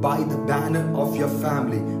it by the banner of your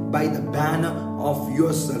family, by the banner of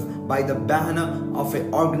yourself, by the banner of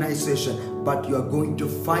an organization, but you are going to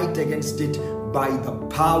fight against it by the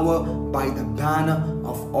power, by the banner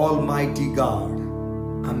of Almighty God.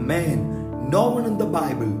 Amen. No one in the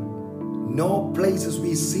Bible, no places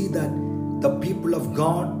we see that the people of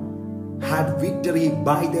God had victory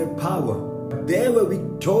by their power. They were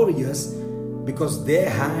victorious because they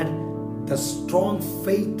had the strong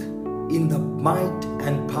faith in the might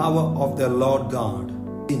and power of their Lord God.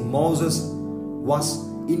 Moses was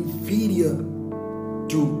inferior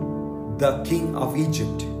to the king of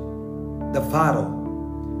Egypt, the Pharaoh.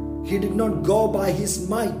 He did not go by his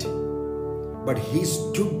might, but he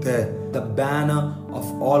stood there, the banner of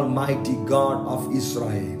Almighty God of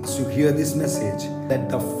Israel. So hear this message, let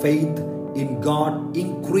the faith in God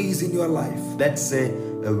increase in your life. Let's say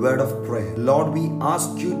a word of prayer. Lord, we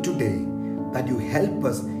ask you today that you help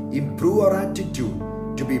us improve our attitude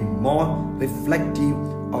to be more reflective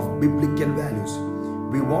of biblical values.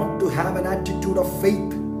 We want to have an attitude of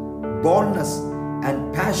faith, boldness,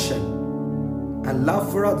 and passion, and love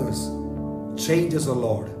for others. Change us, O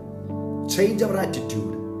Lord. Change our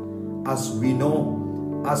attitude. As we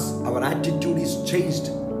know, as our attitude is changed,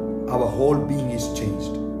 our whole being is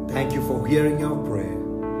changed. Thank you for hearing our prayer.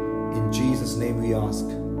 In Jesus' name we ask.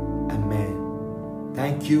 Amen.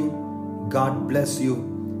 Thank you. God bless you.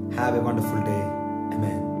 Have a wonderful day.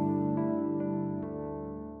 Amen.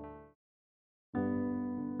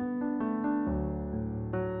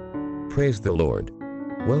 Praise the Lord.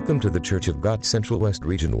 Welcome to the Church of God Central West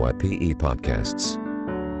Region YPE podcasts.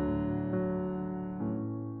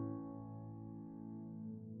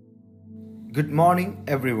 Good morning,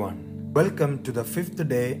 everyone. Welcome to the 5th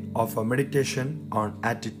day of our meditation on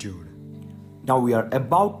attitude. Now we are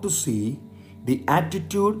about to see the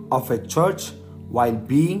attitude of a church while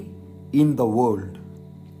being in the world.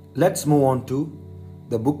 Let's move on to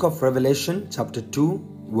the book of Revelation chapter 2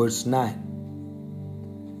 verse 9.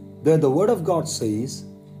 There the word of God says,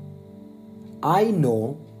 "I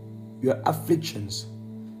know your afflictions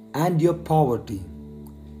and your poverty,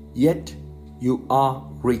 yet you are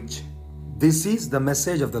rich." This is the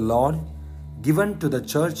message of the Lord given to the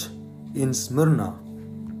church in Smyrna.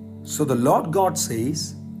 So the Lord God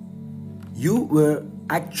says, you were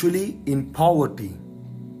actually in poverty,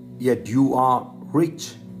 yet you are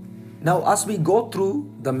rich. Now as we go through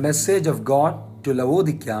the message of God to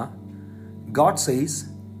Laodicea, God says,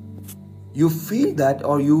 you feel that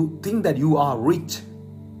or you think that you are rich,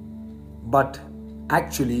 but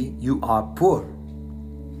actually you are poor.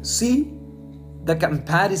 See the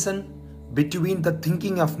comparison between the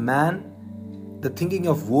thinking of man, the thinking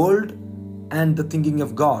of world, and the thinking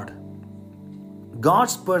of God.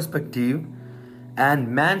 God's perspective and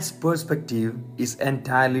man's perspective is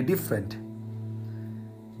entirely different.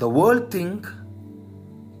 The world think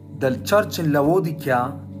the church in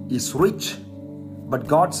Laodicea is rich, but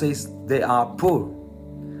God says they are poor.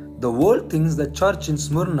 The world thinks the church in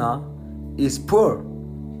Smyrna is poor,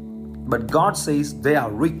 but God says they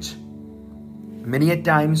are rich. Many a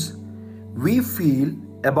times we feel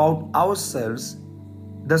about ourselves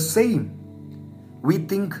the same. We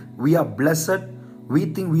think we are blessed, we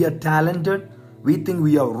think we are talented, we think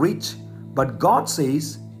we are rich, but God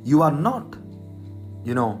says you are not.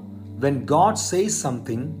 When God says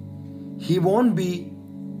something, He won't be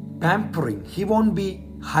pampering, He won't be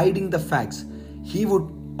hiding the facts. He would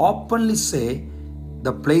openly say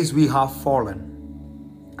the place we have fallen.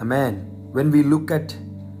 Amen. When we look at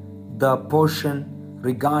the portion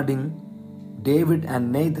regarding David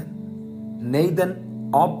and Nathan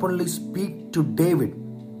openly speak to David,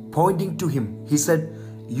 pointing to him. He said,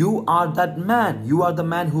 you are that man. You are the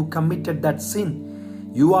man who committed that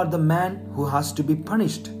sin. You are the man who has to be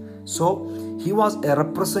punished. So he was a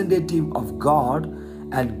representative of God,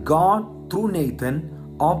 and God through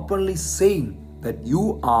Nathan openly saying that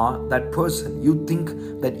you are that person. You think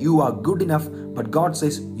that you are good enough, but God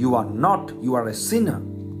says you are not. You are a sinner.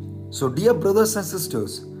 So dear brothers and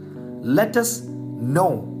sisters, let us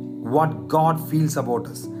know what God feels about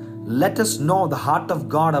us. Let us know the heart of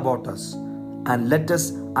God about us, and let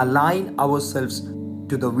us align ourselves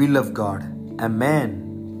to the will of God.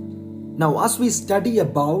 Amen. Now, as we study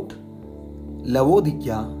about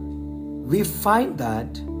Laodicea, we find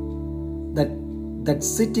that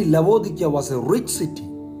city Laodicea was a rich city.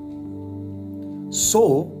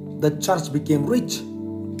 So the church became rich.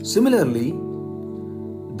 Similarly,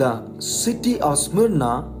 the city of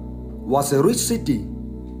Smyrna was a rich city,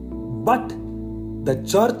 but the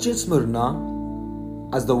church in Smyrna,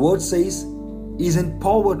 as the word says, is in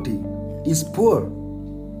poverty, is poor.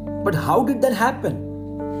 But how did that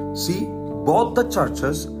happen? See, both the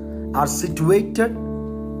churches are situated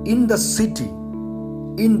in the city,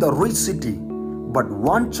 in the rich city, but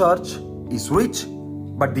one church is rich,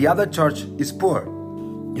 but the other church is poor.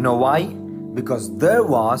 You know why? Because there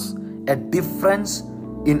was a difference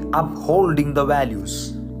in upholding the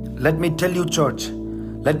values. Let me tell you, church,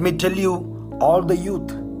 let me tell you, all the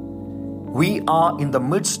youth, we are in the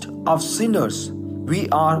midst of sinners. We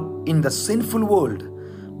are in the sinful world,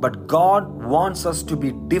 but God wants us to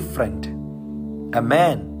be different.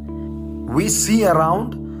 Amen. We see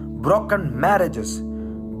around broken marriages,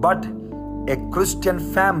 but a Christian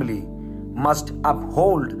family must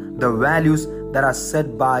uphold the values that are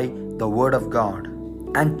set by the Word of God.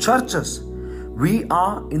 And churches, we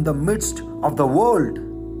are in the midst of the world,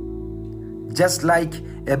 just like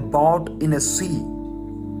a boat in a sea.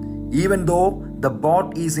 Even though the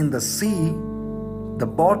boat is in the sea, the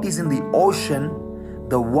boat is in the ocean,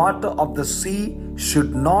 the water of the sea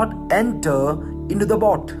should not enter into the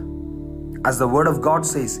boat. As the Word of God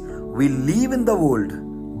says, we live in the world,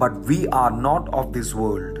 but we are not of this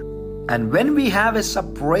world. And when we have a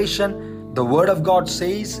separation, the Word of God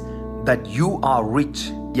says that you are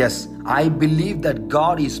rich. Yes, I believe that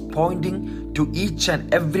God is pointing to each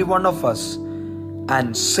and every one of us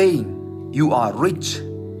and saying, you are rich.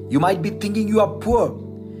 You might be thinking you are poor.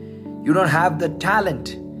 You don't have the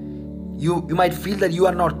talent. You might feel that you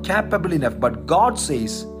are not capable enough. But God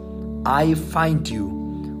says, I find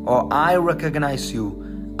you, or I recognize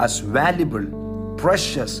you as valuable,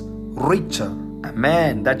 precious, richer.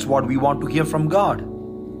 Amen. That's what we want to hear from God.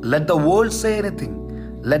 Let the world say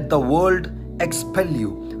anything. Let the world expel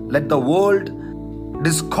you. Let the world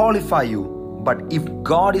disqualify you. But if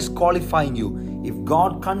God is qualifying you, if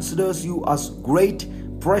God considers you as great,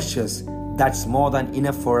 precious, that's more than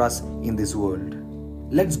enough for us in this world.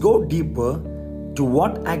 Let's go deeper to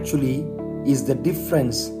what actually is the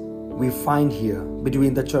difference we find here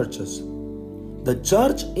between the churches. The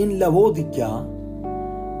church in Laodicea,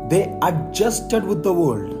 they adjusted with the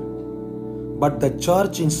world. But the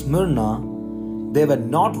church in Smyrna, they were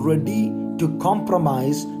not ready to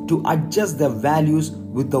compromise, to adjust their values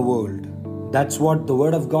with the world. That's what the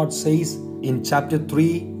Word of God says in chapter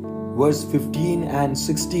 3, verse 15 and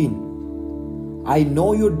 16. I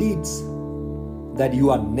know your deeds, that you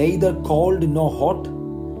are neither cold nor hot.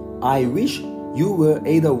 I wish you were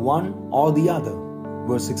either one or the other.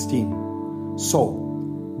 Verse 16.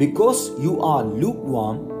 So, because you are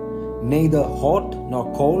lukewarm, neither hot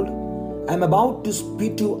nor cold, I am about to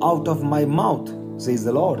spit you out of my mouth, says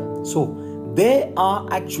the Lord. So, they are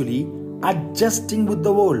actually adjusting with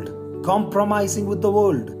the world, compromising with the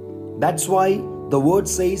world. That's why the word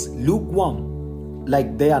says lukewarm,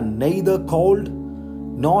 like they are neither cold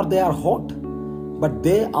nor they are hot, but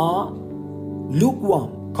they are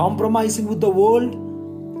lukewarm, compromising with the world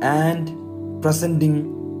and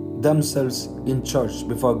presenting themselves in church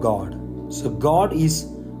before God. So God is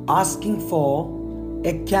asking for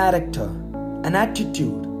a character, an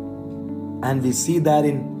attitude. And we see that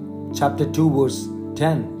in chapter 2 verse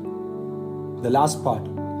 10. The last part,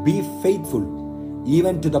 be faithful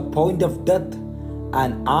even to the point of death,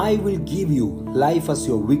 and I will give you life as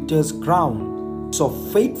your victor's crown. So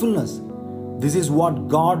faithfulness, this is what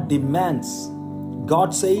God demands.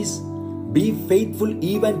 God says, be faithful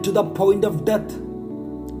even to the point of death.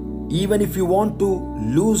 Even if you want to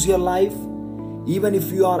lose your life, even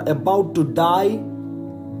if you are about to die,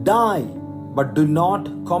 die, but do not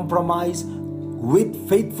compromise with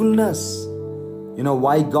faithfulness. You know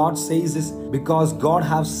why God says this? Because God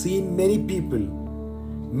has seen many people,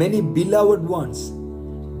 many beloved ones.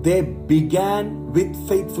 They began with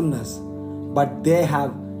faithfulness, but they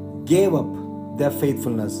have gave up their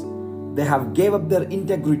faithfulness. They have gave up their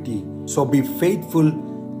integrity. So be faithful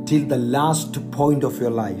till the last point of your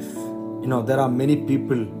life. You know, there are many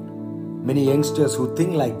people, many youngsters who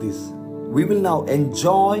think like this. We will now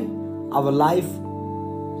enjoy our life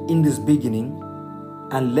in this beginning,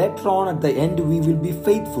 and later on at the end we will be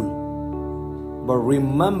faithful. But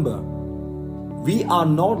remember, we are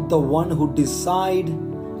not the one who decide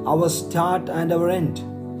our start and our end.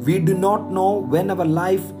 We do not know when our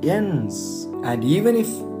life ends. And even if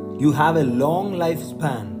you have a long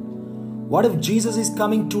lifespan, what if Jesus is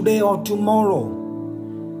coming today or tomorrow?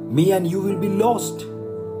 Me and you will be lost.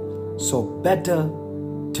 So better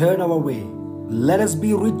turn our way. Let us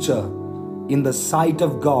be richer in the sight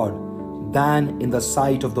of God than in the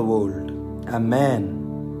sight of the world. Amen.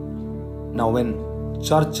 Now when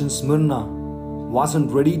church in Smyrna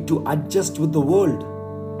wasn't ready to adjust with the world,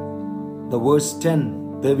 the verse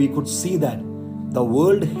 10, there we could see that the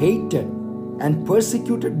world hated and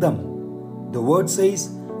persecuted them. The word says,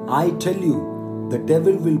 I tell you, the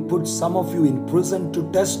devil will put some of you in prison to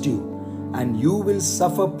test you, and you will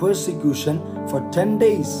suffer persecution for 10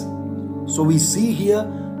 days. So we see here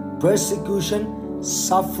persecution,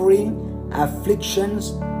 suffering,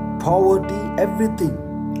 afflictions, poverty, everything.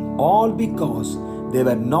 All because they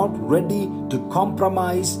were not ready to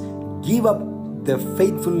compromise, give up their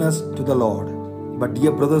faithfulness to the Lord. But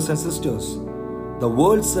dear brothers and sisters, the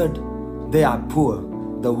world said they are poor.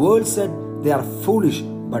 The world said they are foolish.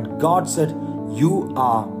 But God said, you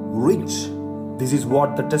are rich. This is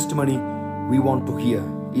what the testimony we want to hear,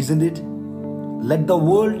 isn't it? Let the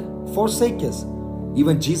world forsake us.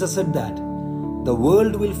 Even Jesus said that. The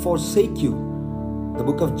world will forsake you. The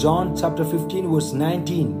book of John chapter 15 verse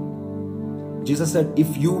 19. Jesus said,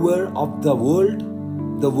 if you were of the world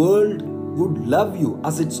would love you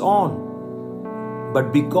as its own.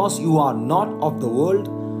 But because you are not of the world,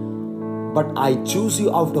 but I choose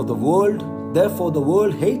you out of the world, therefore the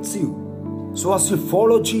world hates you. So as you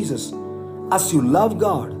follow Jesus, as you love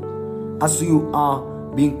God, as you are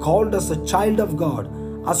being called as a child of God,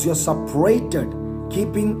 as you are separated,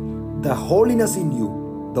 keeping the holiness in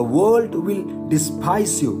you, the world will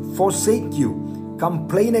despise you, forsake you,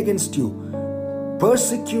 complain against you,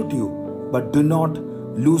 persecute you. But do not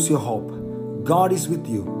lose your hope. God is with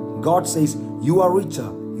you. God says, you are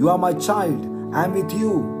richer. You are my child. I am with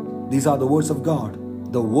you. These are the words of God.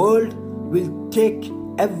 The world will take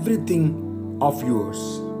everything of yours.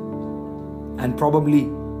 And probably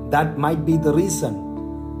that might be the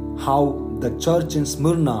reason how the church in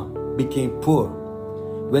Smyrna became poor.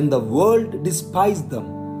 When the world despised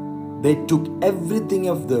them, they took everything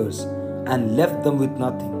of theirs and left them with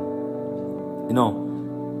nothing. You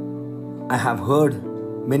know, I have heard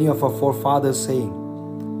many of our forefathers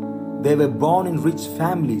saying they were born in rich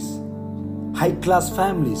families, high-class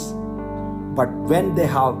families, but when they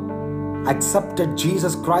have accepted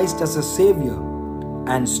Jesus Christ as a Savior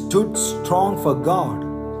and stood strong for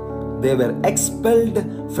God, they were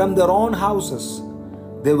expelled from their own houses.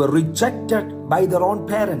 They were rejected by their own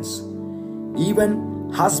parents.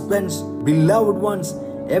 Even husbands, beloved ones,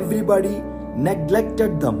 everybody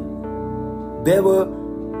neglected them. They were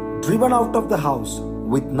driven out of the house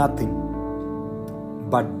with nothing.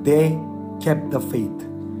 But they kept the faith.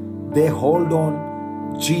 They hold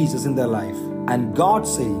on Jesus in their life. And God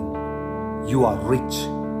saying, you are rich.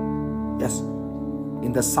 Yes,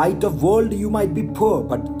 in the sight of world you might be poor,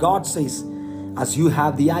 but God says, as you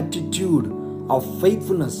have the attitude of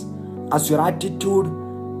faithfulness, as your attitude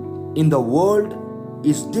in the world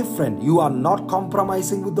is different, you are not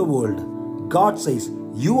compromising with the world. God says,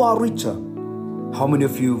 you are richer. How many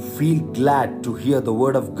of you feel glad to hear the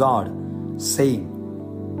word of God saying,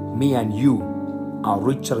 me and you are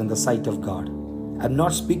richer in the sight of God? I'm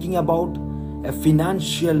not speaking about a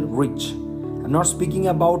financial rich. I'm not speaking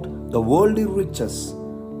about the worldly riches,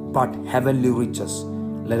 but heavenly riches.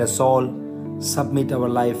 Let us all submit our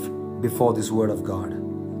life before this word of God.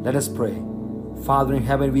 Let us pray. Father in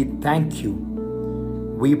heaven, we thank you.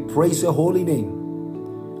 We praise your holy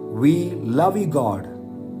name. We love you, God.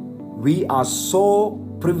 We are so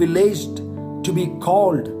privileged to be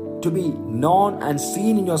called, to be known and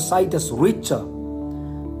seen in your sight as richer.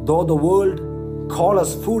 Though the world call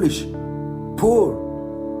us foolish, poor,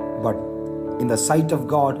 but in the sight of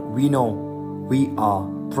God, we know we are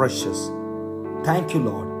precious. Thank you,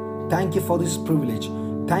 Lord. Thank you for this privilege.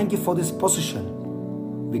 Thank you for this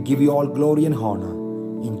position. We give you all glory and honor.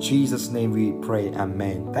 In Jesus' name we pray.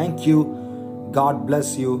 Amen. Thank you. God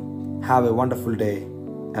bless you. Have a wonderful day.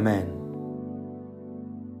 Amen.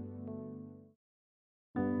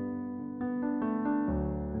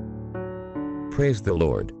 Praise the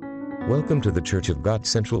Lord. Welcome to the Church of God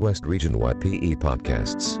Central West Region YPE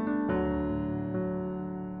podcasts.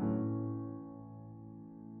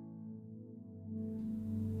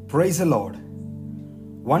 Praise the Lord.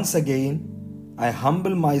 Once again, I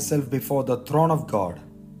humble myself before the throne of God.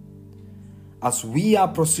 As we are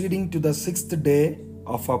proceeding to the 6th day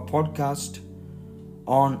of our podcast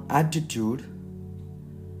on attitude,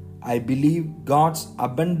 I believe God's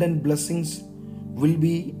abundant blessings will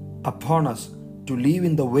be upon us to live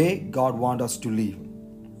in the way God wants us to live.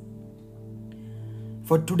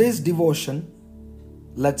 For today's devotion,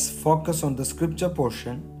 let's focus on the scripture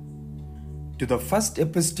portion to the first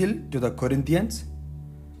epistle to the Corinthians,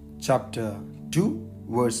 chapter 2,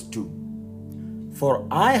 verse 2. For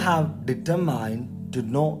I have determined to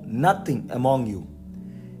know nothing among you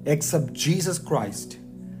except Jesus Christ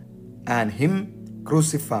and Him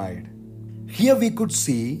crucified. Here we could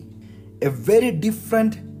see a very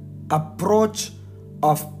different approach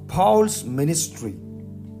of Paul's ministry.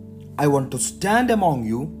 I want to stand among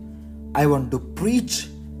you. I want to preach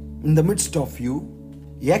in the midst of you,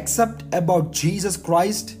 except about Jesus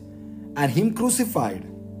Christ and Him crucified.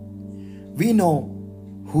 We know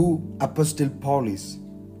who Apostle Paul is.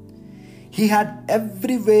 He had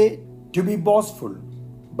every way to be boastful,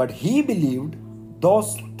 but he believed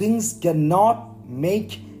those things cannot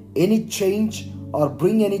make any change or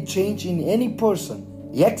bring any change in any person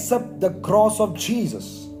except the cross of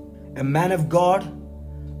Jesus. A man of God,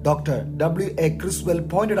 Dr. W.A. Criswell,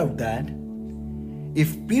 pointed out that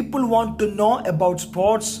if people want to know about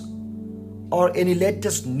sports or any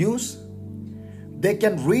latest news, they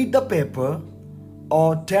can read the paper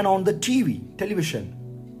or turn on the television.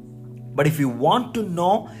 But if you want to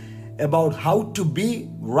know about how to be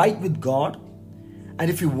right with God, and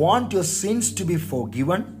if you want your sins to be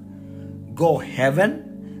forgiven, go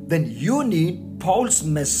heaven, then you need Paul's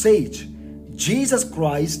message, Jesus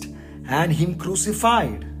Christ and Him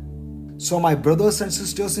crucified. So my brothers and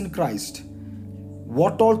sisters in Christ,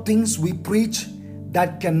 what all things we preach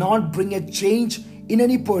that cannot bring a change in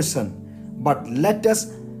any person, but let us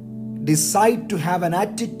decide to have an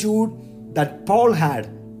attitude that Paul had,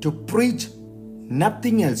 to preach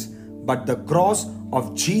nothing else but the cross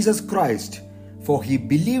of Jesus Christ, for he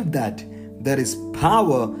believed that there is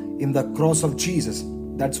power in the cross of Jesus.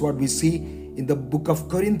 That's what we see in the book of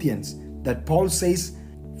Corinthians, that Paul says,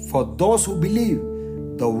 for those who believe,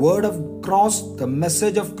 the word of cross, the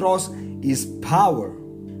message of cross is power.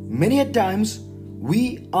 Many a times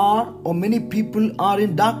we are, or many people are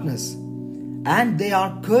in darkness, and they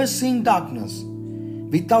are cursing darkness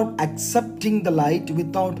without accepting the light,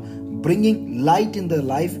 without bringing light in their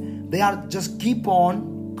life. They are just keep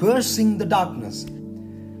on cursing the darkness.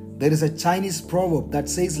 There is a Chinese proverb that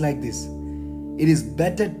says like this: it is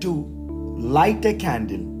better to light a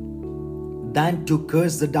candle than to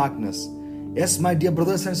curse the darkness. Yes, my dear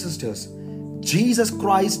brothers and sisters, Jesus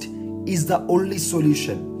Christ is the only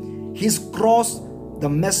solution. His cross, the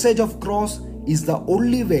message of cross, is the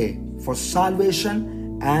only way for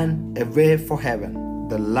salvation and a way for heaven,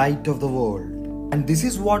 the light of the world. And this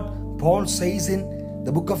is what Paul says in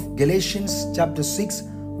the book of Galatians chapter 6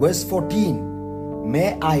 verse 14.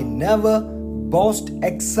 May I never boast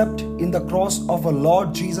except in the cross of our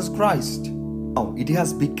Lord Jesus Christ. Now it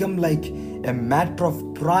has become like a matter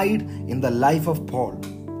of pride in the life of Paul.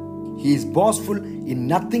 He is boastful in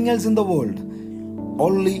nothing else in the world,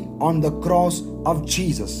 only on the cross of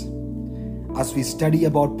Jesus. As we study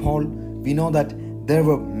about Paul, we know that there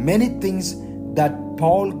were many things that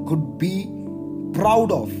Paul could be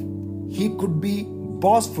proud of. He could be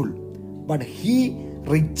boastful, but he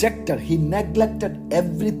neglected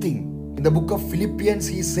everything. In the book of Philippians,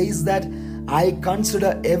 he says that I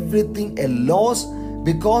consider everything a loss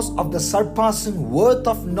because of the surpassing worth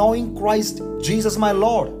of knowing Christ Jesus my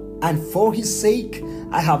Lord. And for His sake,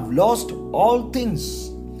 I have lost all things,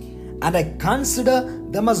 and I consider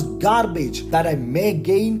them as garbage, that I may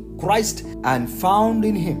gain Christ and found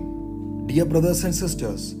in Him. Dear brothers and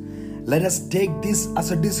sisters, let us take this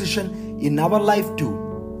as a decision in our life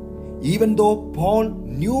too. Even though Paul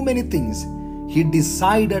knew many things, he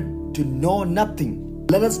decided to know nothing.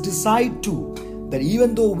 Let us decide too that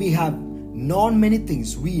even though we have known many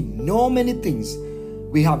things, we know many things,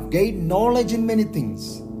 we have gained knowledge in many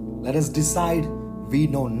things, let us decide we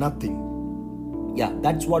know nothing. Yeah,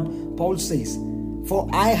 that's what Paul says. For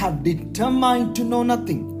I have determined to know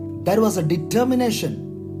nothing. That was a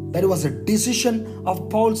determination. That was a decision of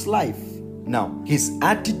Paul's life. Now, his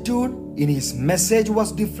attitude in his message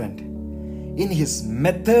was different. In his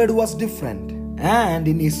method was different. And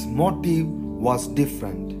in his motive was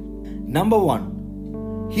different. Number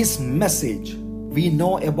one, his message. We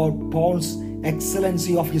know about Paul's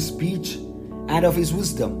excellency of his speech and of his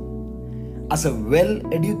wisdom. As a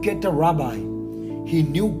well-educated rabbi, he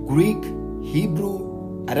knew Greek,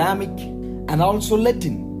 Hebrew, Aramaic, and also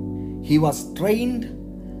Latin. He was trained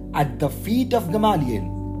at the feet of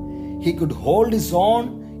Gamaliel. He could hold his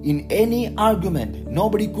own in any argument.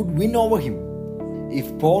 Nobody could win over him.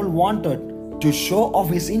 If Paul wanted to show off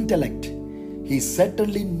his intellect, he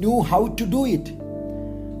certainly knew how to do it.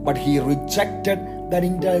 But he rejected that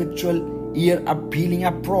intellectual, ear-appealing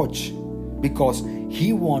approach because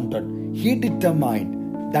he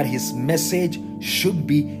determined that his message should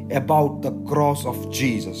be about the cross of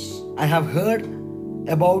Jesus. I have heard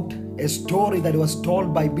about a story that was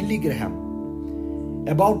told by Billy Graham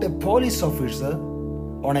about a police officer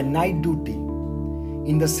on a night duty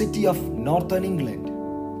in the city of Northern England.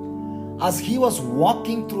 As he was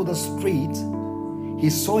walking through the streets, he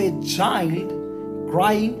saw a child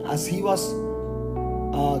crying as he was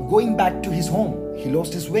going back to his home. He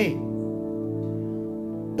lost his way.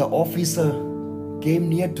 The officer came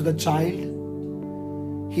near to the child.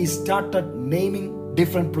 He started naming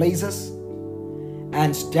different places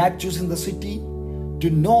and statues in the city to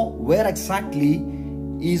know where exactly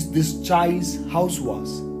is this child's house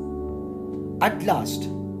was. At last,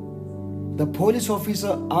 the police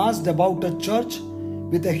officer asked about a church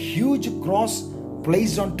with a huge cross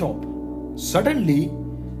placed on top. Suddenly,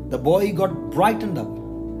 the boy got brightened up.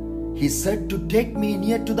 He said to take me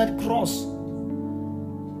near to that cross.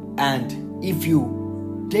 And if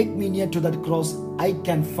you take me near to that cross, I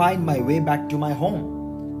can find my way back to my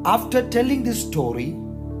home. After telling this story,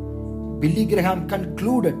 Billy Graham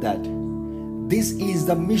concluded that this is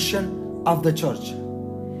the mission of the church,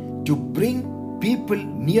 to bring people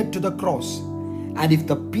near to the cross. And if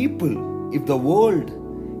the people, if the world,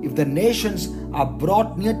 if the nations are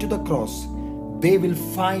brought near to the cross, they will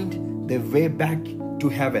find their way back to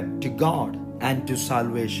heaven, to God, and to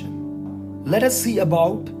salvation. Let us see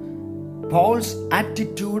about Paul's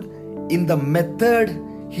attitude in the method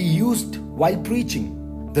he used while preaching.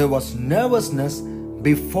 There was nervousness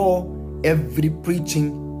before every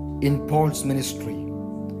preaching in Paul's ministry.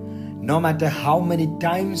 No matter how many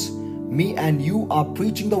times me and you are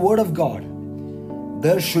preaching the word of God,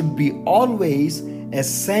 there should be always a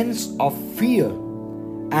sense of fear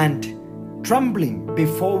and trembling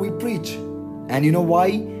before we preach. And you know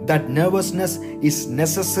why that nervousness is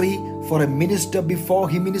necessary for a minister before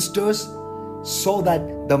he ministers? So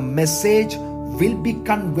that the message will be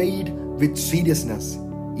conveyed with seriousness.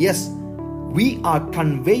 Yes, we are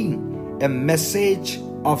conveying a message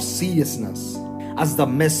of seriousness, as the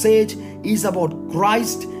message is about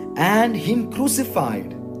Christ and Him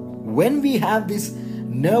crucified. When we have this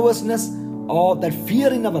nervousness or that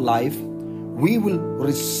fear in our life, we will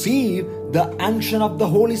receive the unction of the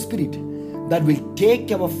Holy Spirit that will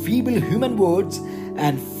take our feeble human words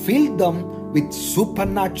and fill them with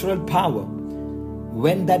supernatural power.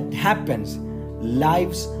 When that happens,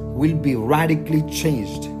 lives will be radically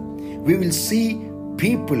changed. We will see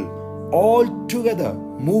people all together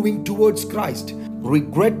moving towards Christ,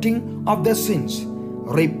 regretting of their sins,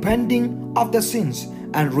 repenting of their sins,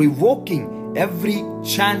 and revoking every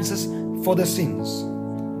chances for the sins.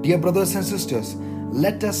 Dear brothers and sisters,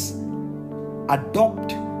 let us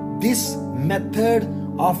adopt this method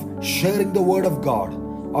of sharing the word of God,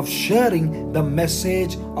 of sharing the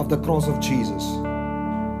message of the cross of Jesus.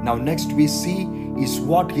 Now next we see is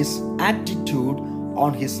what his attitude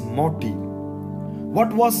on his motive.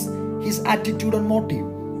 What was his attitude and motive?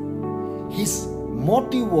 His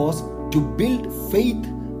motive was to build faith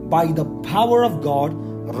by the power of God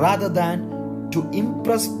rather than to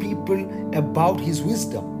impress people about his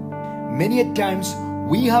wisdom. Many a times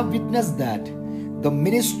we have witnessed that the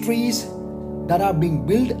ministries that are being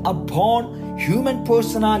built upon human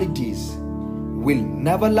personalities will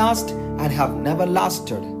never last and have never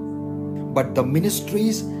lasted. But the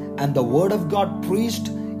ministries and the word of God preached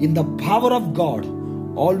in the power of God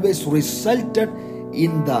always resulted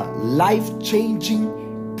in the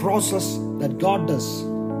life-changing process that God does.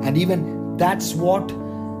 And even that's what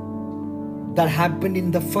that happened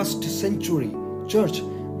in the first century church.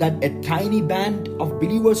 that a tiny band of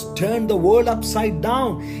believers turn the world upside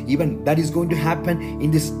down. Even that is going to happen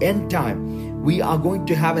in this end time. We are going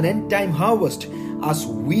to have an end time harvest as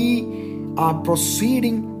we are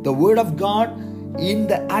proceeding the word of God in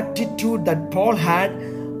the attitude that Paul had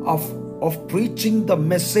of preaching the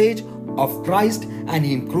message of Christ and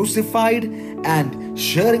Him crucified, and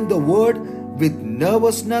sharing the word with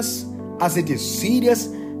nervousness as it is serious,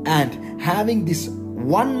 and having this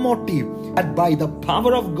one motive that by the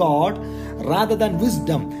power of God rather than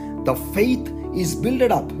wisdom the faith is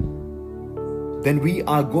built up. Then we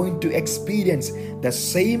are going to experience the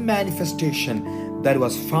same manifestation that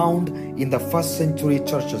was found in the first century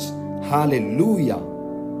churches. Hallelujah.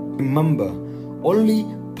 Remember, only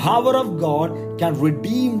power of God can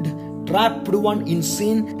redeem trapped one in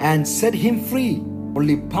sin and set him free.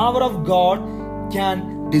 Only power of God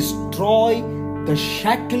can destroy the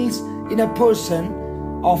shackles in a person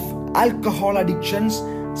of alcohol addictions,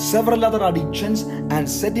 several other addictions, and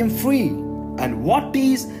set him free. And what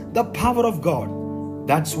is the power of God?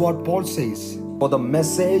 That's what Paul says. For the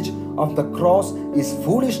message of the cross is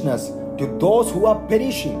foolishness to those who are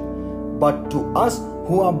perishing, but to us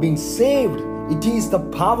who are being saved, it is the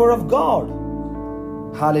power of God.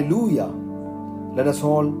 Hallelujah. Let us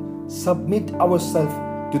all submit ourselves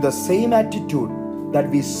to the same attitude that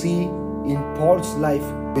we see in Paul's life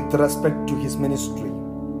with respect to his ministry.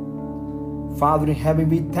 Father in heaven,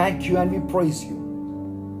 we thank you and we praise you.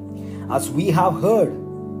 As we have heard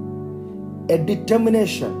a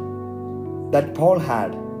determination that Paul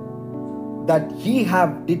had, that he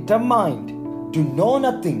have determined to know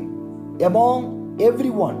nothing among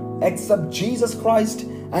everyone except Jesus Christ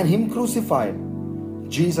and Him crucified.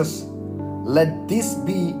 Jesus, let this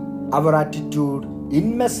be our attitude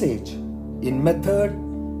in message, in method,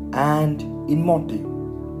 and in motive.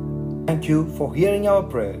 Thank you for hearing our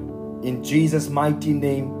prayer. In Jesus' mighty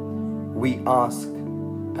name we ask.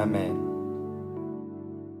 Amen.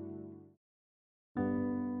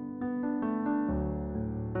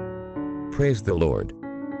 Praise the Lord.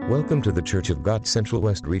 Welcome to the Church of God Central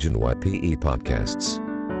West Region YPE podcasts.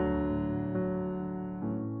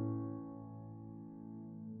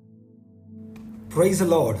 Praise the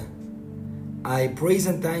Lord. I praise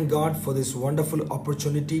and thank God for this wonderful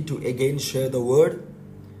opportunity to again share the word.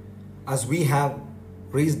 As we have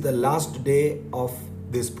reached the last day of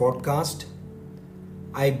this podcast,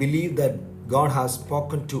 I believe that God has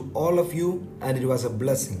spoken to all of you and it was a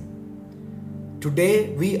blessing. Today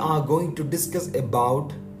we are going to discuss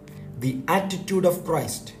about the attitude of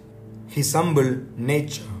Christ, His humble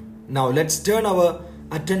nature. Now let's turn our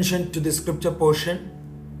attention to the scripture portion,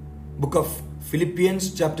 book of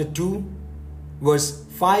Philippians chapter 2 verse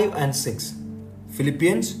 5 and 6.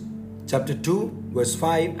 Philippians chapter 2 verse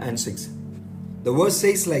 5 and 6. The verse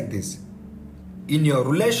says like this: in your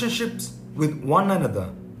relationships with one another,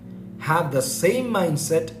 have the same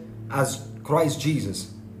mindset as Christ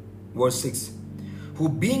Jesus. Verse 6. Who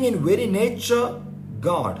being in very nature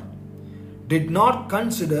God, did not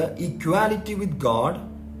consider equality with God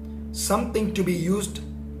something to be used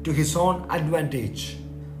to his own advantage.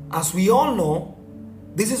 As we all know,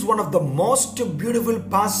 this is one of the most beautiful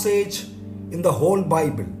passage in the whole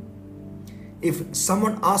Bible. If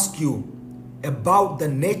someone asks you about the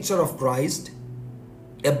nature of Christ,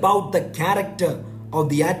 about the character or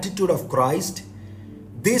the attitude of Christ,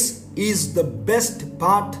 this is the best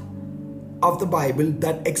part of the Bible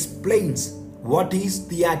that explains what is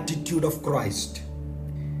the attitude of Christ.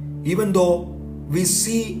 Even though we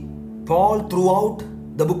see Paul throughout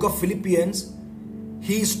the book of Philippians,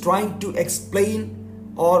 he is trying to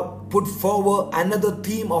explain or put forward another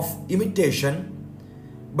theme of imitation,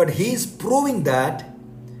 but he is proving that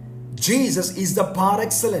Jesus is the par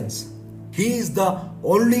excellence. He is the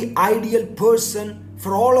only ideal person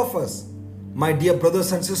for all of us. My dear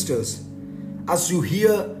brothers and sisters, as you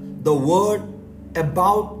hear the word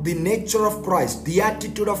about the nature of Christ, the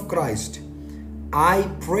attitude of Christ, I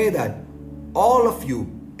pray that all of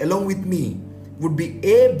you along with me would be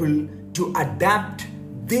able to adapt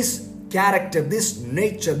this character, this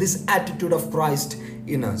nature, this attitude of Christ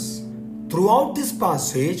in us. Throughout this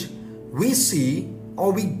passage, we see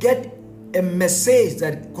or we get a message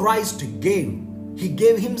that Christ gave. He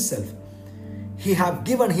gave Himself. He have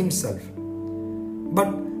given Himself.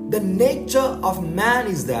 But the nature of man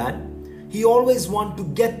is that he always want to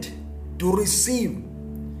get, to receive.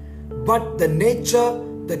 But the nature,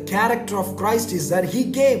 the character of Christ is that He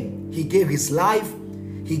gave. He gave His life.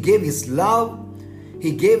 He gave His love.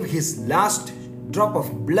 He gave His last drop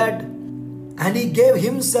of blood. And He gave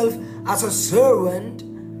Himself as a servant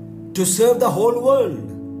to serve the whole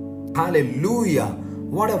world. Hallelujah.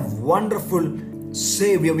 What a wonderful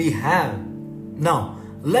Savior we have. Now,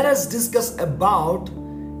 let us discuss about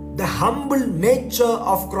the humble nature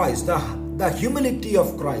of Christ, the humility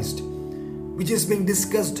of Christ, which is being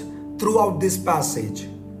discussed throughout this passage.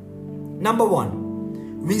 Number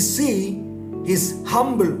one, we see his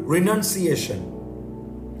humble renunciation.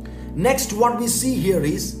 Next, what we see here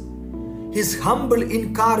is his humble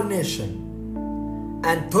incarnation.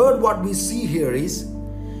 And third, what we see here is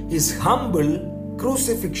his humble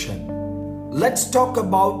crucifixion. Let's talk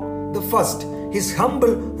about the first, his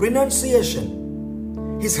humble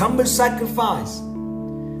renunciation, his humble sacrifice.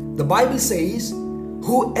 The Bible says,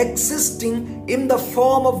 who existing in the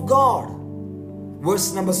form of God.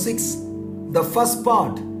 Verse number 6, the first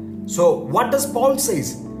part. So what does Paul say?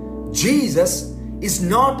 Jesus is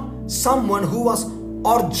not someone who was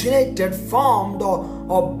originated, formed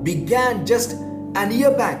or began just an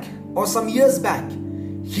year back or some years back.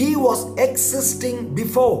 He was existing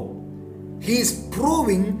before. He is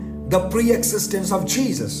proving the pre-existence of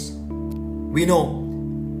Jesus. We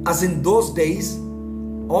know, as in those days,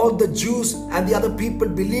 all the Jews and the other people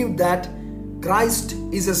believed that Christ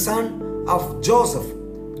is a son of Joseph.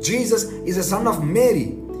 Jesus is a son of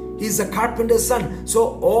Mary. He is a carpenter's son.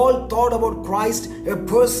 So all thought about Christ, a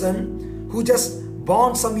person who just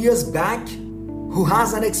born some years back, who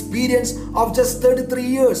has an experience of just 33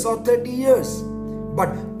 years or 30 years.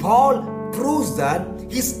 But Paul proves that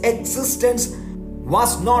his existence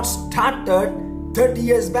was not started 30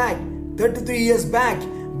 years back, 33 years back,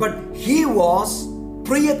 but he was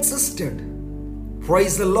pre-existed.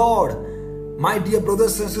 Praise the Lord. My dear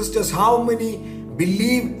brothers and sisters, how many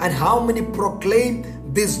believe and how many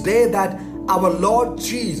proclaim this day that our Lord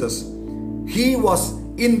Jesus, He was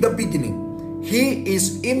in the beginning. He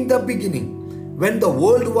is in the beginning. When the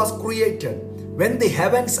world was created, when the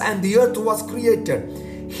heavens and the earth was created,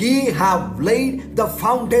 He have laid the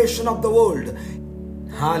foundation of the world.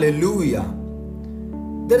 Hallelujah.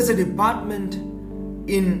 There is a department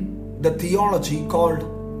in the theology called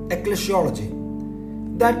ecclesiology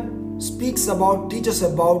that teaches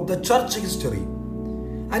about the church history.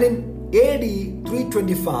 And in AD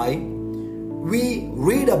 325, we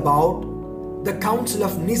read about the Council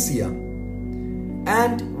of Nicaea.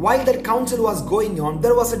 And while that council was going on,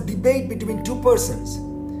 there was a debate between two persons,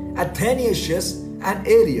 Athanasius and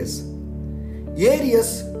Arius.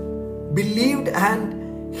 Arius believed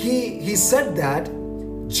and he said that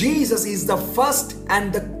Jesus is the first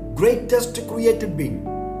and the greatest created being.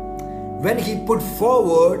 When he put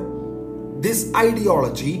forward this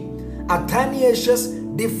ideology, Athanasius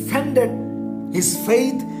defended his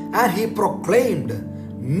faith and he proclaimed,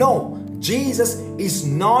 no, Jesus is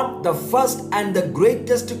not the first and the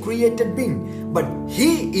greatest created being, but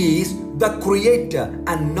He is the creator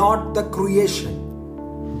and not the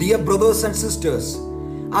creation. Dear brothers and sisters,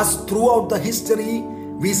 as throughout the history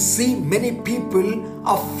we see many people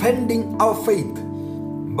offending our faith,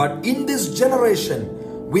 but in this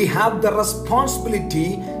generation we have the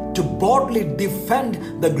responsibility to boldly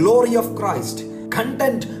defend the glory of Christ,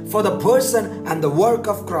 content for the person and the work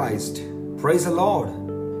of Christ. Praise the Lord.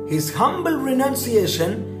 His humble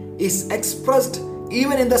renunciation is expressed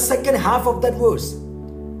even in the second half of that verse.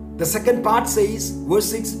 The second part says,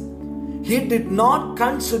 verse 6, He did not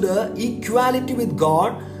consider equality with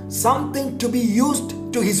God something to be used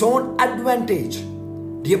to His own advantage.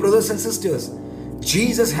 Dear brothers and sisters,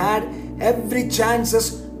 Jesus had every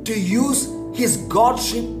chances to use His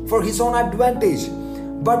Godship for His own advantage,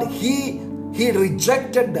 but He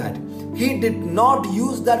rejected that. He did not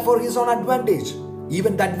use that for His own advantage.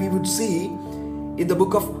 Even that we would see in the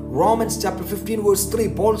book of Romans chapter 15 verse 3.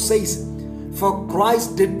 Paul says, for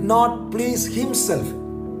Christ did not please Himself.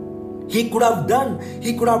 He could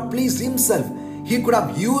have pleased Himself. He could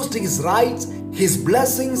have used His rights, His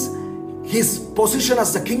blessings, His position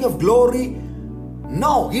as the King of glory.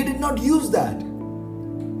 No, He did not use that.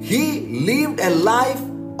 He lived a life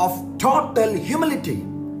of total humility.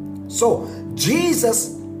 So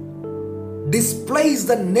Jesus displays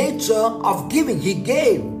the nature of giving. He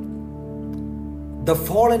gave. The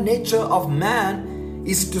fallen nature of man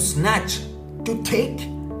is to snatch, to take,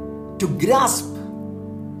 to grasp.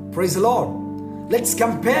 Praise the Lord. Let's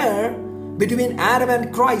compare between Adam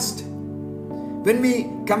and Christ. When we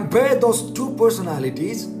compare those two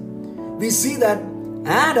personalities, we see that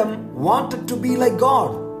Adam wanted to be like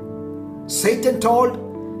God. Satan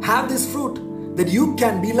told, have this fruit that you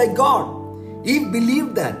can be like God. Eve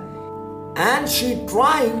believed that, and she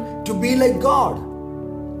trying to be like God.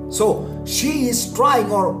 So she is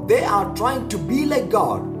trying, or they are trying to be like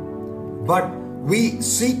God. But we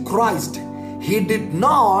see Christ. He did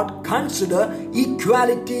not consider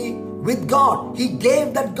equality with God. He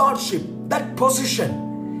gave that Godship, that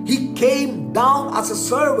position. He came down as a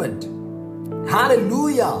servant.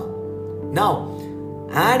 Hallelujah. Now,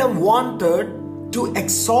 Adam wanted to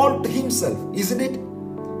exalt himself, isn't it?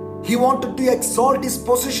 He wanted to exalt his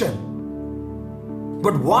position.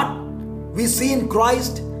 But what we see in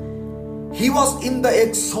Christ, he was in the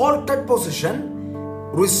exalted position,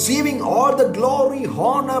 receiving all the glory,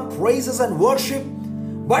 honor, praises and worship.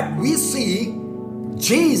 But we see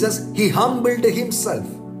Jesus, he humbled himself.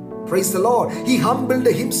 Praise the Lord. He humbled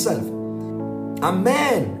himself.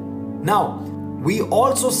 Amen. Now, we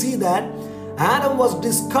also see that Adam was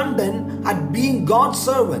discontent at being God's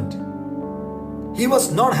servant. He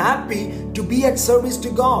was not happy to be at service to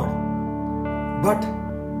God. But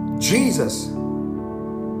Jesus,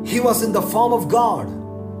 he was in the form of God.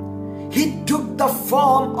 He took the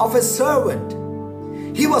form of a servant.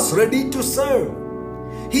 He was ready to serve.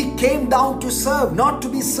 He came down to serve, not to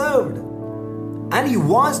be served. And he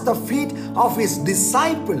washed the feet of his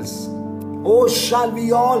disciples. Oh, shall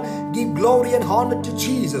we all give glory and honor to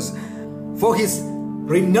Jesus? For his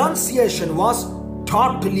renunciation was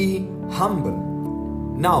totally humble.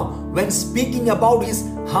 Now, when speaking about his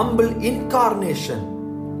humble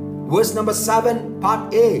incarnation, verse number 7,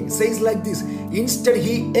 part A says like this: instead,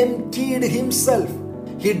 he emptied himself.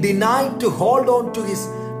 He denied to hold on to his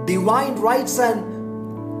divine rights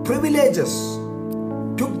and privileges,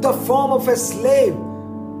 took the form of a slave.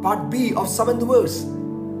 Part B of 7th verse.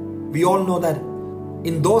 We all know that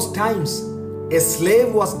in those times, a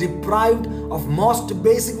slave was deprived of most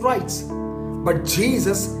basic rights. But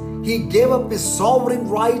Jesus, he gave up his sovereign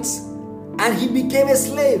rights and he became a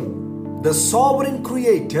slave. The sovereign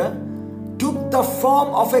creator took the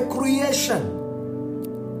form of a creation.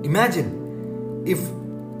 Imagine if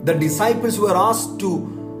the disciples were asked to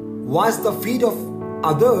wash the feet of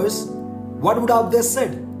others, what would have they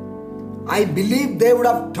said? I believe they would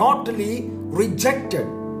have totally rejected.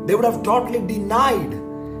 They would have totally denied.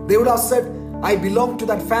 They would have said, I belong to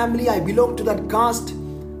that family, I belong to that caste,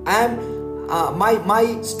 and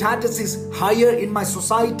my status is higher in my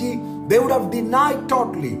society. They would have denied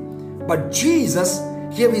totally. But Jesus,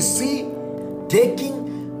 here we see,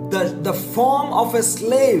 taking the form of a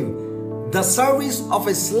slave, the service of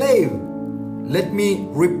a slave. Let me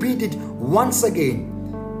repeat it once again.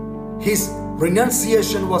 His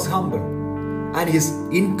renunciation was humble and his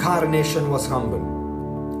incarnation was humble.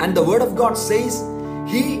 And the word of God says,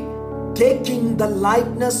 he taking the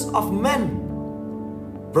likeness of men.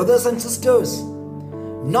 Brothers and sisters,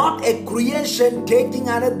 not a creation taking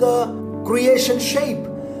another creation shape,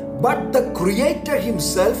 but the creator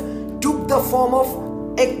himself took the form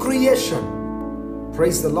of a creation.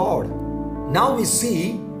 Praise the Lord. Now we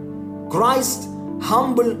see Christ's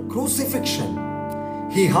humble crucifixion.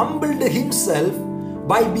 He humbled himself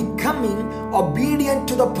by becoming obedient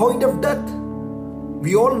to the point of death.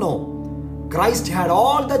 We all know Christ had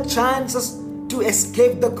all the chances to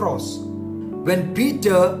escape the cross. When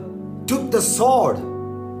Peter took the sword,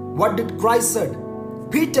 what did Christ said?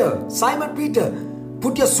 Peter, Simon Peter,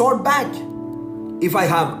 put your sword back. If I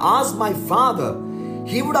have asked my Father,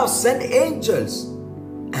 he would have sent angels,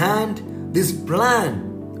 and this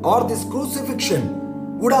plan or this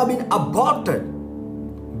crucifixion would have been aborted.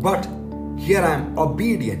 But here I am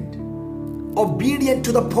obedient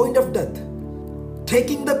to the point of death,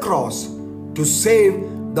 taking the cross to save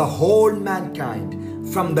the whole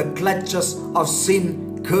mankind from the clutches of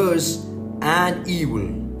sin, curse and evil.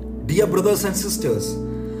 Dear brothers and sisters,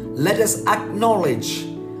 let us acknowledge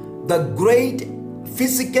the great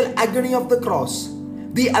physical agony of the cross,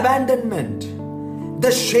 the abandonment,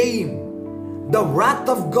 the shame, the wrath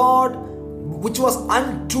of God which was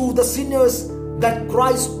unto the sinners that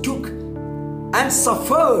Christ took and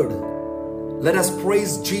suffered. Let us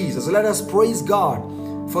praise Jesus. Let us praise God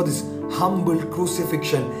for this humble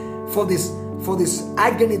crucifixion, for this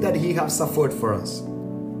agony that he has suffered for us.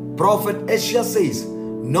 Prophet Isaiah says,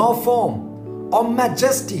 no form or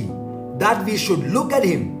majesty that we should look at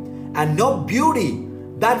him, and no beauty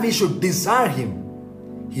that we should desire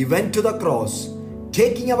him. He went to the cross,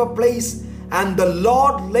 taking our place, and the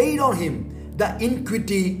Lord laid on him the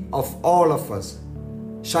iniquity of all of us.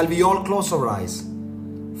 Shall we all close our eyes?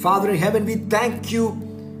 Father in heaven, we thank you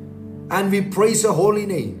and we praise your holy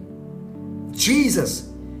name. Jesus,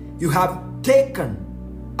 you have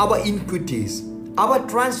taken our iniquities, our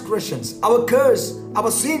transgressions, our curse,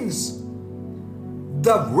 our sins,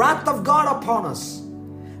 the wrath of God upon us,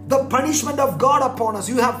 the punishment of God upon us.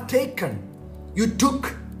 You have taken, you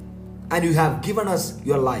took, and you have given us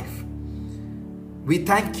your life. We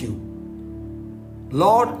thank you.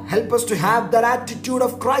 Lord, help us to have that attitude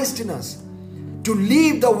of Christ in us, to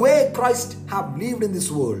live the way Christ have lived in this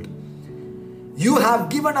world. You have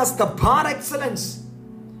given us the par excellence.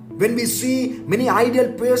 When we see many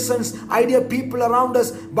ideal persons, ideal people around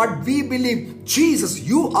us, but we believe, Jesus,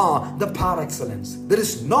 you are the par excellence. There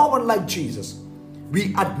is no one like Jesus.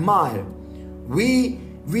 We admire. We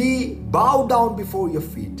bow down before your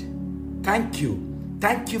feet. Thank you.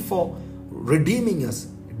 Thank you for redeeming us,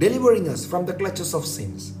 delivering us from the clutches of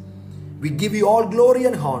sins. We give you all glory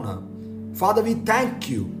and honor. Father, we thank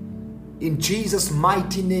you. In Jesus'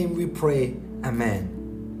 mighty name we pray.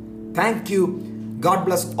 Amen. Thank you. God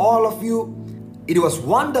bless all of you. It was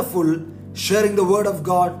wonderful sharing the word of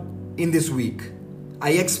God in this week.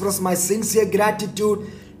 I express my sincere gratitude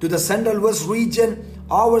to the Central West Region,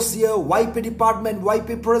 Overseer, YP Department,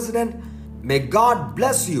 YP President. May God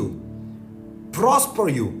bless you, prosper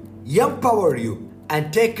you, empower you,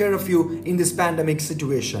 and take care of you in this pandemic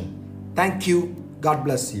situation. Thank you. God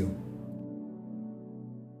bless you.